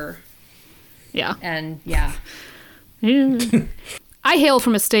helper. Yeah. And yeah. I hail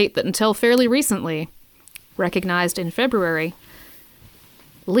from a state that until fairly recently recognized in February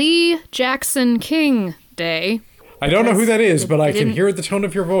Lee Jackson King Day. I don't know who that is, but I can hear the tone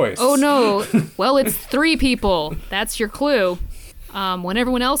of your voice. Oh no. Well, it's 3 people. That's your clue. When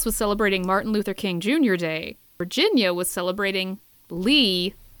everyone else was celebrating Martin Luther King Jr. Day, Virginia was celebrating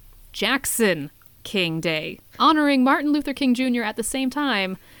Lee Jackson King Day, honoring Martin Luther King Jr. at the same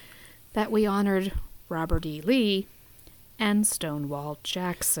time that we honored Robert E. Lee and Stonewall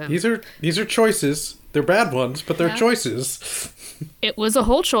Jackson. These are choices. They're bad ones, but they're choices. It was a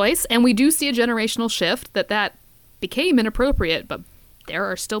whole choice, and we do see a generational shift that became inappropriate, but there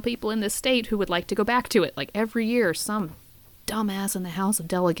are still people in this state who would like to go back to it. Like every year, some dumbass in the House of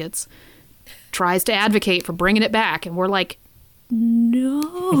Delegates tries to advocate for bringing it back, and we're like,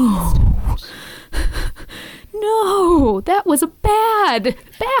 no. No, that was a bad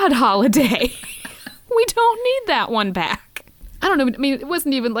holiday. We don't need that one back. I don't know. I mean, it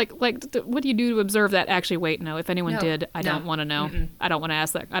wasn't even like what do you do to observe that? Actually, wait, no. If anyone did, I don't want to know. Mm-mm. I don't want to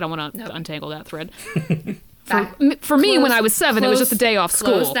ask that. I don't want to untangle that thread. For me, when I was 7, it was just a day off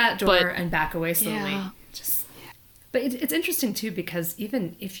school. Close that door and back away slowly. Yeah. But it's interesting too, because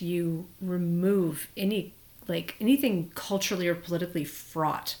even if you remove anything culturally or politically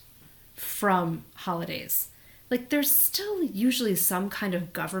fraught from holidays, like there's still usually some kind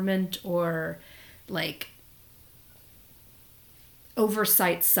of government or like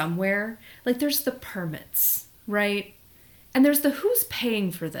oversight somewhere. Like there's the permits, right? And there's the who's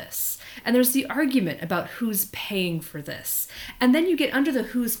paying for this. And there's the argument about who's paying for this. And then you get under the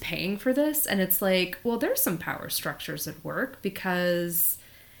who's paying for this, and it's like, well, there's some power structures at work, because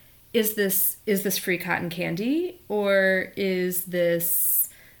is this free cotton candy, or is this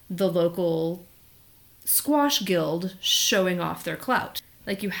the local squash guild showing off their clout?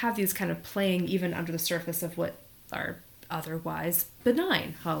 Like you have these kind of playing even under the surface of what are otherwise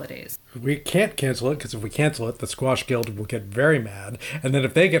benign holidays. We can't cancel it, because if we cancel it, the Squash Guild will get very mad. And then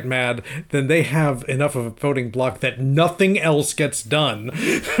if they get mad, then they have enough of a voting block that nothing else gets done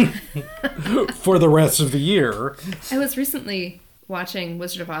for the rest of the year. I was recently watching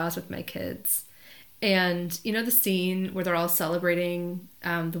Wizard of Oz with my kids. And you know the scene where they're all celebrating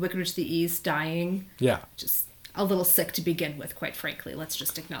the Wicked Witch of the East dying? Yeah. Just a little sick to begin with, quite frankly. Let's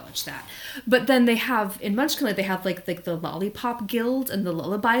just acknowledge that. But then they have, in Munchkinland, they have like the Lollipop Guild and the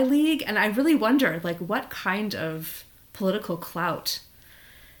Lullaby League. And I really wonder, like, what kind of political clout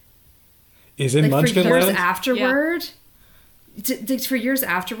Is in like for years Munchkinland? afterward? For years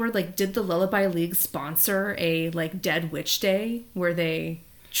afterward, like, did the Lullaby League sponsor a like Dead Witch Day where they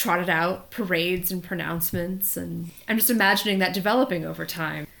trotted out parades and pronouncements? And I'm just imagining that developing over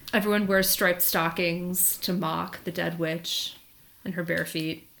time. Everyone wears striped stockings to mock the dead witch and her bare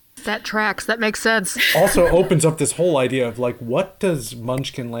feet. That tracks. That makes sense. Also opens up this whole idea of, like, what does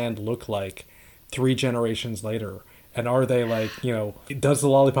Munchkinland look like 3 generations later? And are they, like, you know, does the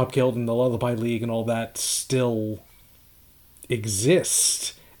Lollipop Guild and the Lullaby League and all that still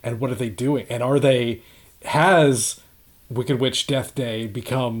exist? And what are they doing? And has Wicked Witch Death Day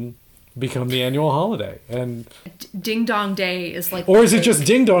become the annual holiday? And Ding Dong Day is like... or is it just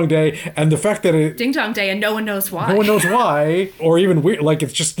Ding Dong Day, and the fact that it... Ding Dong Day and no one knows why. No one knows why. Or even weird, like,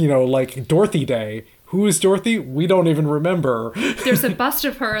 it's just, you know, like Dorothy Day. Who is Dorothy? We don't even remember. There's a bust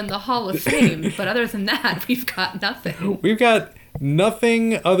of her in the Hall of Fame, but other than that, we've got nothing. We've got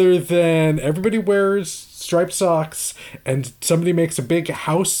nothing other than everybody wears striped socks, and somebody makes a big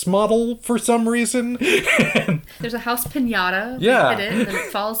house model for some reason. There's a house pinata. Yeah. We hit it, and then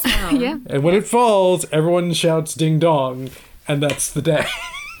it falls down. Yeah. And when it falls, everyone shouts ding dong, and that's the day.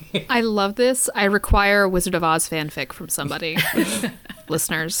 I love this. I require Wizard of Oz fanfic from somebody.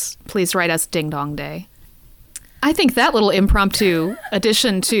 Listeners, please write us Ding Dong Day. I think that little impromptu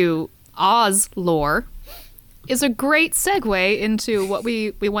addition to Oz lore is a great segue into what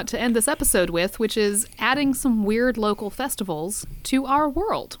we want to end this episode with, which is adding some weird local festivals to our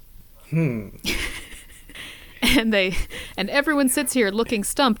world. And everyone sits here looking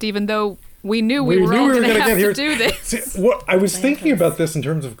stumped, even though we knew we were all going to have to do this. See, what I was thinking about this in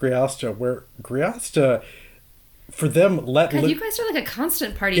terms of Griasta, where Griasta, for them, God, you guys are like a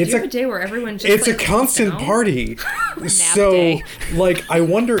constant party. It's Do you have a day where everyone just it's like, a constant down? party. So, day. like, I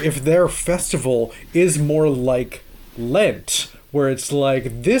wonder if their festival is more like Lent, where it's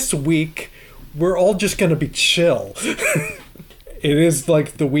like, this week, we're all just going to be chill. It is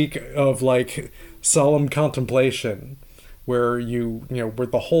like the week of, like, solemn contemplation, where where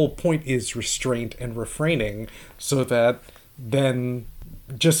the whole point is restraint and refraining, so that then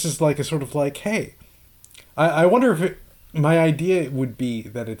just as like a sort of like, hey, I wonder if my idea would be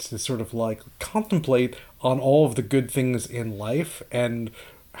that it's to sort of like contemplate on all of the good things in life and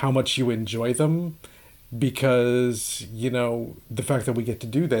how much you enjoy them, because, the fact that we get to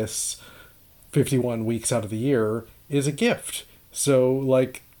do this 51 weeks out of the year is a gift. So,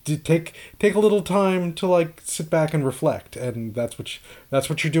 like, to take a little time to, like, sit back and reflect, and that's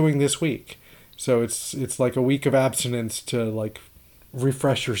what you're doing this week. So it's like a week of abstinence to, like,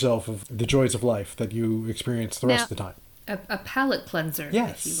 refresh yourself of the joys of life that you experience the rest of the time. A palate cleanser,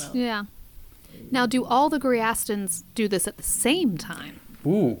 Yes. if you will. Yeah. Now, do all the Griastans do this at the same time?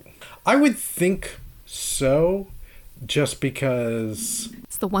 Ooh. I would think so, just because...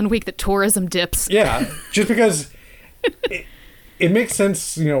 It's the one week that tourism dips. Yeah, just because it makes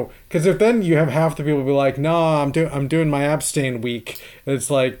sense, because if then you have half the people be like, nah, I'm doing my abstain week. And it's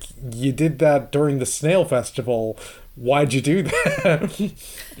like, you did that during the Snail Festival. Why'd you do that?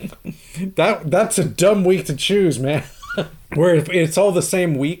 That's a dumb week to choose, man. Where if it's all the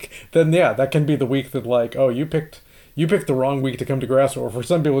same week, then yeah, that can be the week that, like, oh, you picked the wrong week to come to Griasta. Or for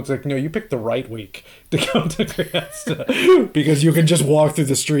some people, it's like, no, you picked the right week to come to Griasta. Because you can just walk through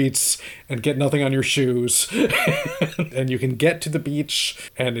the streets and get nothing on your shoes. And you can get to the beach,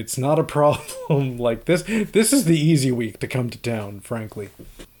 and it's not a problem. Like, this is the easy week to come to town, frankly.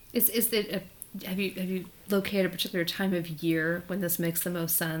 Have you located a particular time of year when this makes the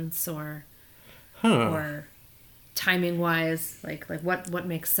most sense, or timing wise, like what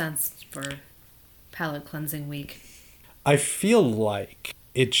makes sense for palate cleansing week? I feel like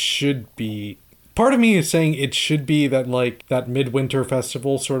it should be. Part of me is saying it should be that, like, that midwinter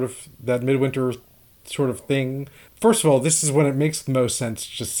festival that midwinter sort of thing. First of all, this is when it makes the most sense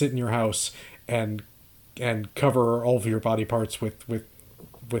to just sit in your house and cover all of your body parts with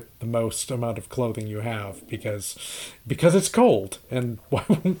the most amount of clothing you have, because it's cold, and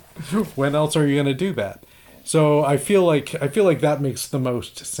when else are you going to do that? So I feel like that makes the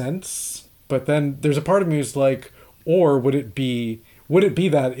most sense. But then there's a part of me who's like, Or would it be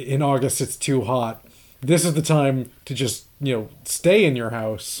that in August it's too hot? This is the time to just, stay in your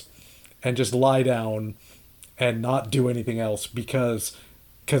house and just lie down and not do anything else because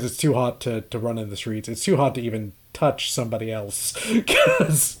it's too hot to run in the streets. It's too hot to even touch somebody else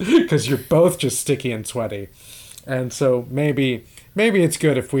because you're both just sticky and sweaty. And so maybe it's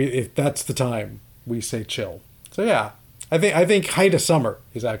good if that's the time we say chill. So yeah, I think height of summer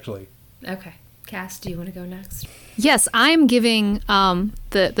is actually. Okay. Cass, do you want to go next? Yes, I'm giving the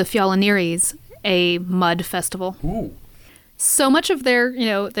Fjalaniris a mud festival. Ooh. So much of their,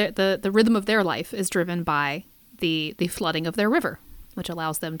 the rhythm of their life is driven by the flooding of their river, which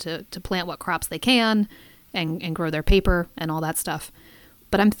allows them to plant what crops they can and grow their paper and all that stuff.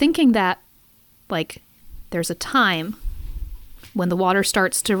 But I'm thinking that, there's a time when the water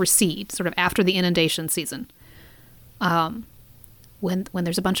starts to recede, sort of after the inundation season, when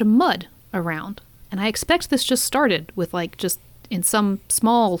there's a bunch of mud around. And I expect this just started with, just in some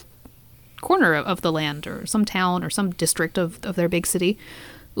small corner of the land or some town or some district of their big city,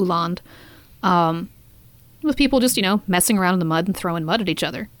 Uland, with people just, messing around in the mud and throwing mud at each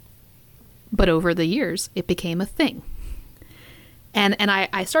other. But over the years, it became a thing. And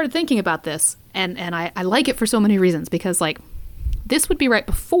I started thinking about this, and I like it for so many reasons, because, this would be right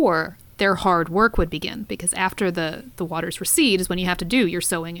before their hard work would begin, because after the waters recede is when you have to do your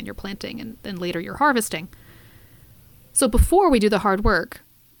sowing and your planting, and then later your harvesting. So before we do the hard work,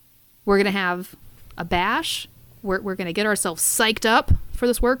 we're going to have a bash. We're going to get ourselves psyched up for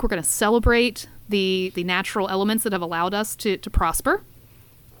this work. We're going to celebrate the natural elements that have allowed us to prosper.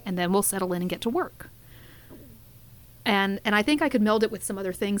 And then we'll settle in and get to work. And I think I could meld it with some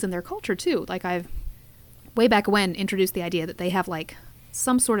other things in their culture, too. I've, way back when, introduced the idea that they have,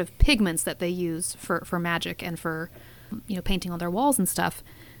 some sort of pigments that they use for magic and for, painting on their walls and stuff.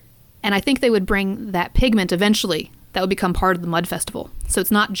 And I think they would bring that pigment eventually. That would become part of the mud festival. So it's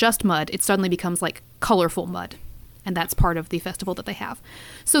not just mud. It suddenly becomes colorful mud. And that's part of the festival that they have.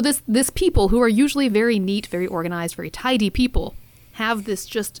 So this people, who are usually very neat, very organized, very tidy people, have this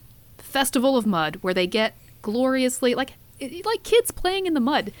just festival of mud where they get gloriously, like kids playing in the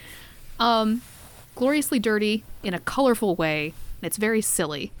mud, gloriously dirty in a colorful way. It's very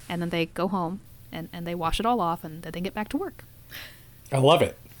silly. And then they go home and they wash it all off, and then they get back to work. I love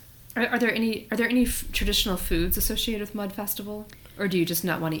it. Are there any traditional foods associated with Mud Festival, or do you just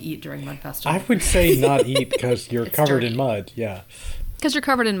not want to eat during Mud Festival? I would say not eat because you're covered dirty. in mud. Yeah. Because you're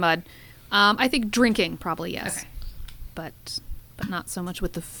covered in mud. I think drinking probably yes, Okay. but not so much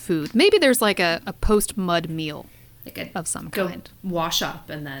with the food. Maybe there's a post mud meal of some go kind. Wash up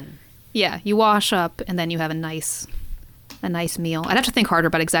and then. Yeah, you wash up and then you have a nice meal. I'd have to think harder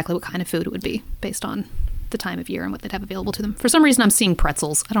about exactly what kind of food it would be based on the time of year and what they'd have available to them. For some reason, I'm seeing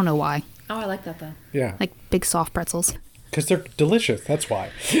pretzels. I don't know why. Oh, I like that though. Yeah. Big soft pretzels. Because they're delicious. That's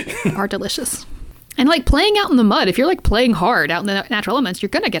why. Are delicious. And playing out in the mud, if you're playing hard out in the natural elements, you're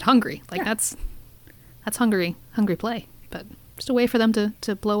gonna get hungry. That's hungry play. But just a way for them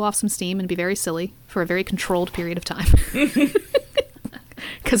to blow off some steam and be very silly for a very controlled period of time.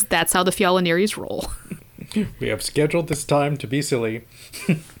 Because that's how the Fjalaniris roll. We have scheduled this time to be silly.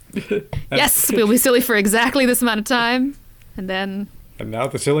 Yes, we'll be silly for exactly this amount of time, and then. And now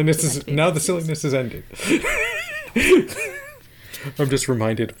the silliness is ended. I'm just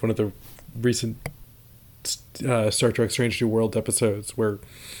reminded of one of the recent Star Trek Strange New World episodes where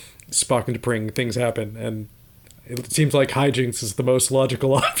Spock and T'Pring things happen, and it seems like hijinks is the most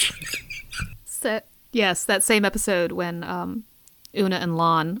logical option. Yes, that same episode when Una and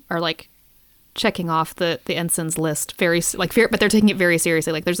Lon are checking off the ensign's list but they're taking it very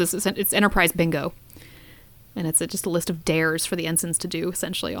seriously. There's it's Enterprise bingo, and it's just a list of dares for the ensigns to do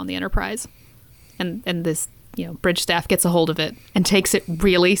essentially on the Enterprise, and this bridge staff gets a hold of it and takes it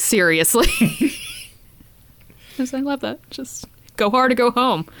really seriously. I love that. Just go hard or go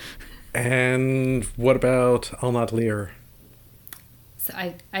home. And what about Al Not Lear? So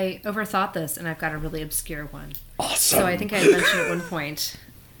I overthought this, and I've got a really obscure one. Awesome. So I think I mentioned at one point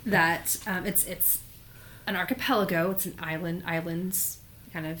that it's an archipelago. It's an islands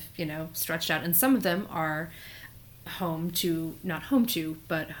kind of stretched out, and some of them are not home to,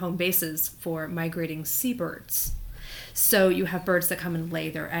 but home bases for migrating seabirds. So you have birds that come and lay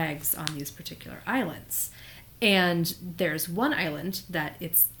their eggs on these particular islands, and there's one island that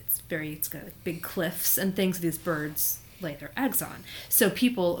it's got big cliffs and things these birds lay their eggs on. So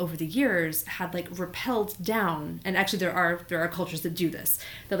people over the years had rappelled down, and actually there are cultures that do this,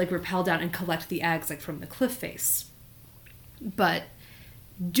 that rappel down and collect the eggs from the cliff face. But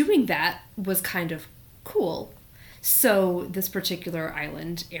doing that was kind of cool. So this particular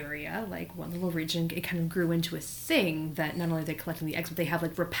island area, like one little region, it kind of grew into a thing that not only are they collecting the eggs, but they have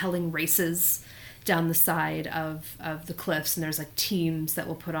like rappelling races down the side of the cliffs, and there's like teams that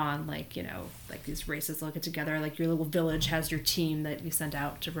will put on like, you know, like these races they'll get together, like your little village has your team that you send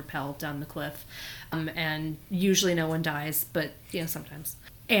out to rappel down the cliff, and usually no one dies, but you know, sometimes.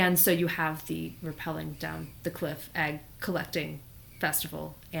 And so you have the rappelling down the cliff egg collecting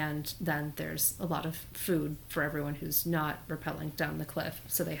festival, and then there's a lot of food for everyone who's not rappelling down the cliff,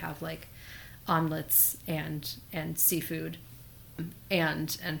 so they have like omelets and seafood,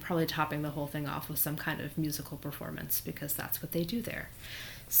 and probably topping the whole thing off with some kind of musical performance, because that's what they do there.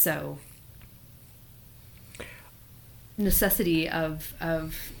 So necessity of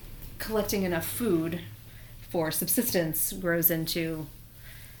collecting enough food for subsistence grows into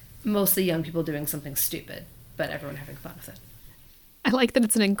mostly young people doing something stupid, but everyone having fun with it. I like that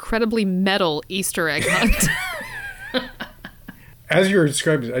it's an incredibly metal Easter egg hunt. As you were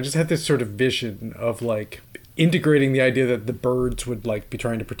describing it, I just had this sort of vision of like integrating the idea that the birds would like be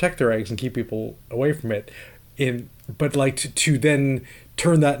trying to protect their eggs and keep people away from it, but like to then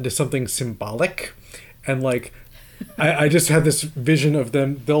turn that into something symbolic, and like I just had this vision of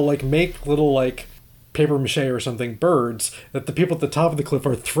them. They'll like make little like paper mache or something birds that the people at the top of the cliff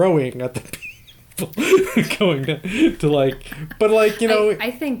are throwing at the people going to like, but like, you know,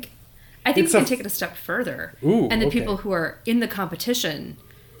 I think we can take it a step further. Ooh, and the okay. people who are in the competition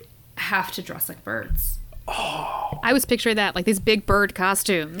have to dress like birds. Oh, I was picturing that, like these big bird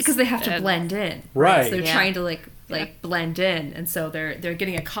costumes. Because they have to blend in. Right. So they're Yeah. trying to like blend in, and so they're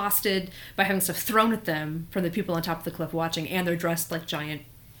getting accosted by having stuff thrown at them from the people on top of the cliff watching, and they're dressed like giant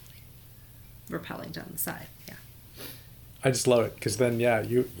rappelling down the side. Yeah. I just love it, because then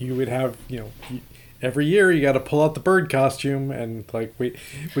you would have, you know, every year you got to pull out the bird costume, and like we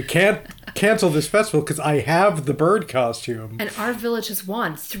can't cancel this festival because I have the bird costume. And our village has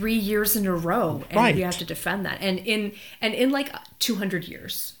won 3 years in a row, and Right. we have to defend that. And in like 200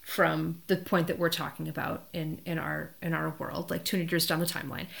 years from the point that we're talking about in our world, like 200 years down the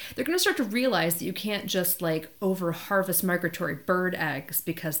timeline, they're going to start to realize that you can't just like over harvest migratory bird eggs,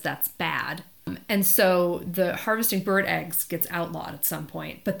 because that's bad. And so the harvesting bird eggs gets outlawed at some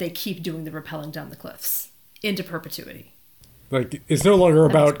point, but they keep doing the rappelling down the cliffs into perpetuity. Like, it's no longer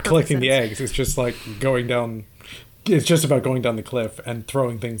makes about perfect collecting the sense. eggs. It's just like going down. It's just about going down the cliff and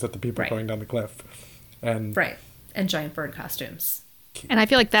throwing things at the people Right. going down the cliff. And Right. And giant bird costumes. And I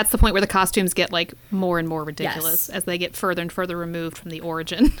feel like that's the point where the costumes get like more and more ridiculous Yes. as they get further and further removed from the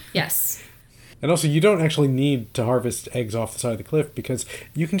origin. Yes. And also, you don't actually need to harvest eggs off the side of the cliff, because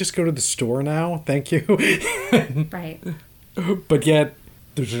you can just go to the store now. Thank you. Right. But yet,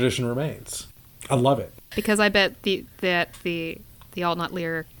 the tradition remains. I love it. Because I bet the Altnut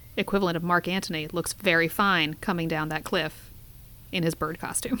Lear equivalent of Mark Antony looks very fine coming down that cliff in his bird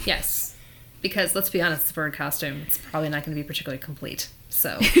costume. Yes. Because let's be honest, the bird costume, it's probably not going to be particularly complete.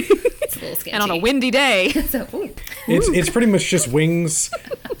 So it's a little scanty. And on a windy day, So, ooh. It's pretty much just wings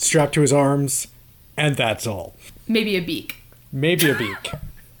strapped to his arms, and that's all. Maybe a beak. Maybe a beak.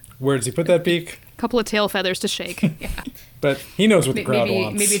 Where does he put that beak? a couple of tail feathers to shake. But he knows what the crowd Maybe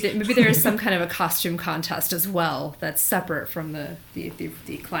wants. maybe there is some kind of a costume contest as well that's separate from the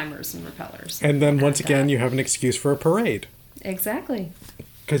climbers and rappellers. And then once again, you have an excuse for a parade. Exactly.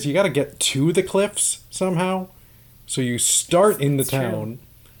 Because you got to get to the cliffs somehow. So you start in the It's true. town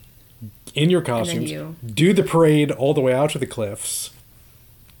in your costumes, you- do the parade all the way out to the cliffs,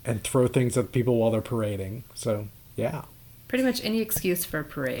 and throw things at people while they're parading. So, yeah. Pretty much any excuse for a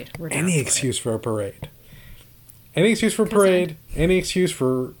parade. We're down Any for it. excuse for a parade. Any excuse for a parade, any excuse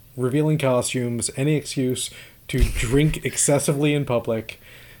for revealing costumes, any excuse to drink excessively in public.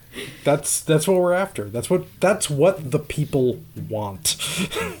 That's what we're after. That's what the people want.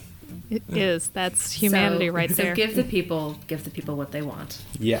 It is. That's humanity So- right so there. give the people what they want.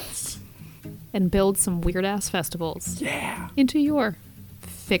 Yes. And build some weird ass festivals Yeah. into your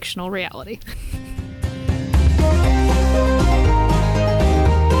fictional reality.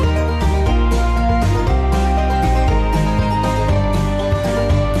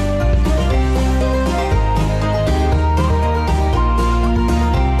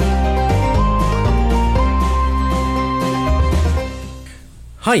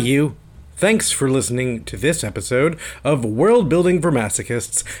 Hi, you. Thanks for listening to this episode of World Building for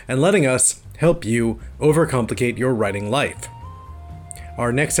Masochists and letting us help you overcomplicate your writing life.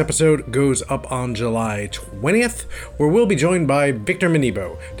 Our next episode goes up on July 20th, where we'll be joined by Victor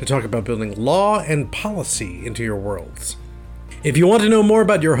Manibo to talk about building law and policy into your worlds. If you want to know more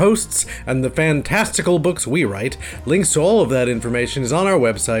about your hosts and the fantastical books we write, links to all of that information is on our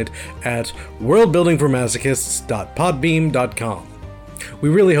website at worldbuildingformasochists.podbeam.com. We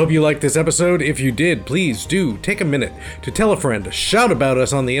really hope you liked this episode. If you did, please do take a minute to tell a friend, shout about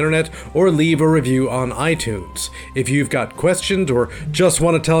us on the internet, or leave a review on iTunes. If you've got questions or just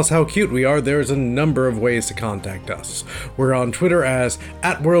want to tell us how cute we are, there's a number of ways to contact us. We're on Twitter as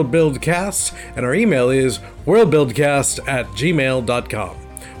 @WorldBuildCast, and our email is worldbuildcast@gmail.com.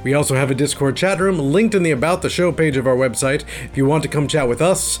 We also have a Discord chat room linked in the About the Show page of our website if you want to come chat with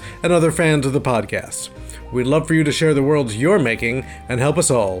us and other fans of the podcast. We'd love for you to share the worlds you're making and help us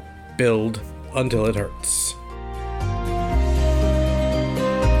all build until it hurts.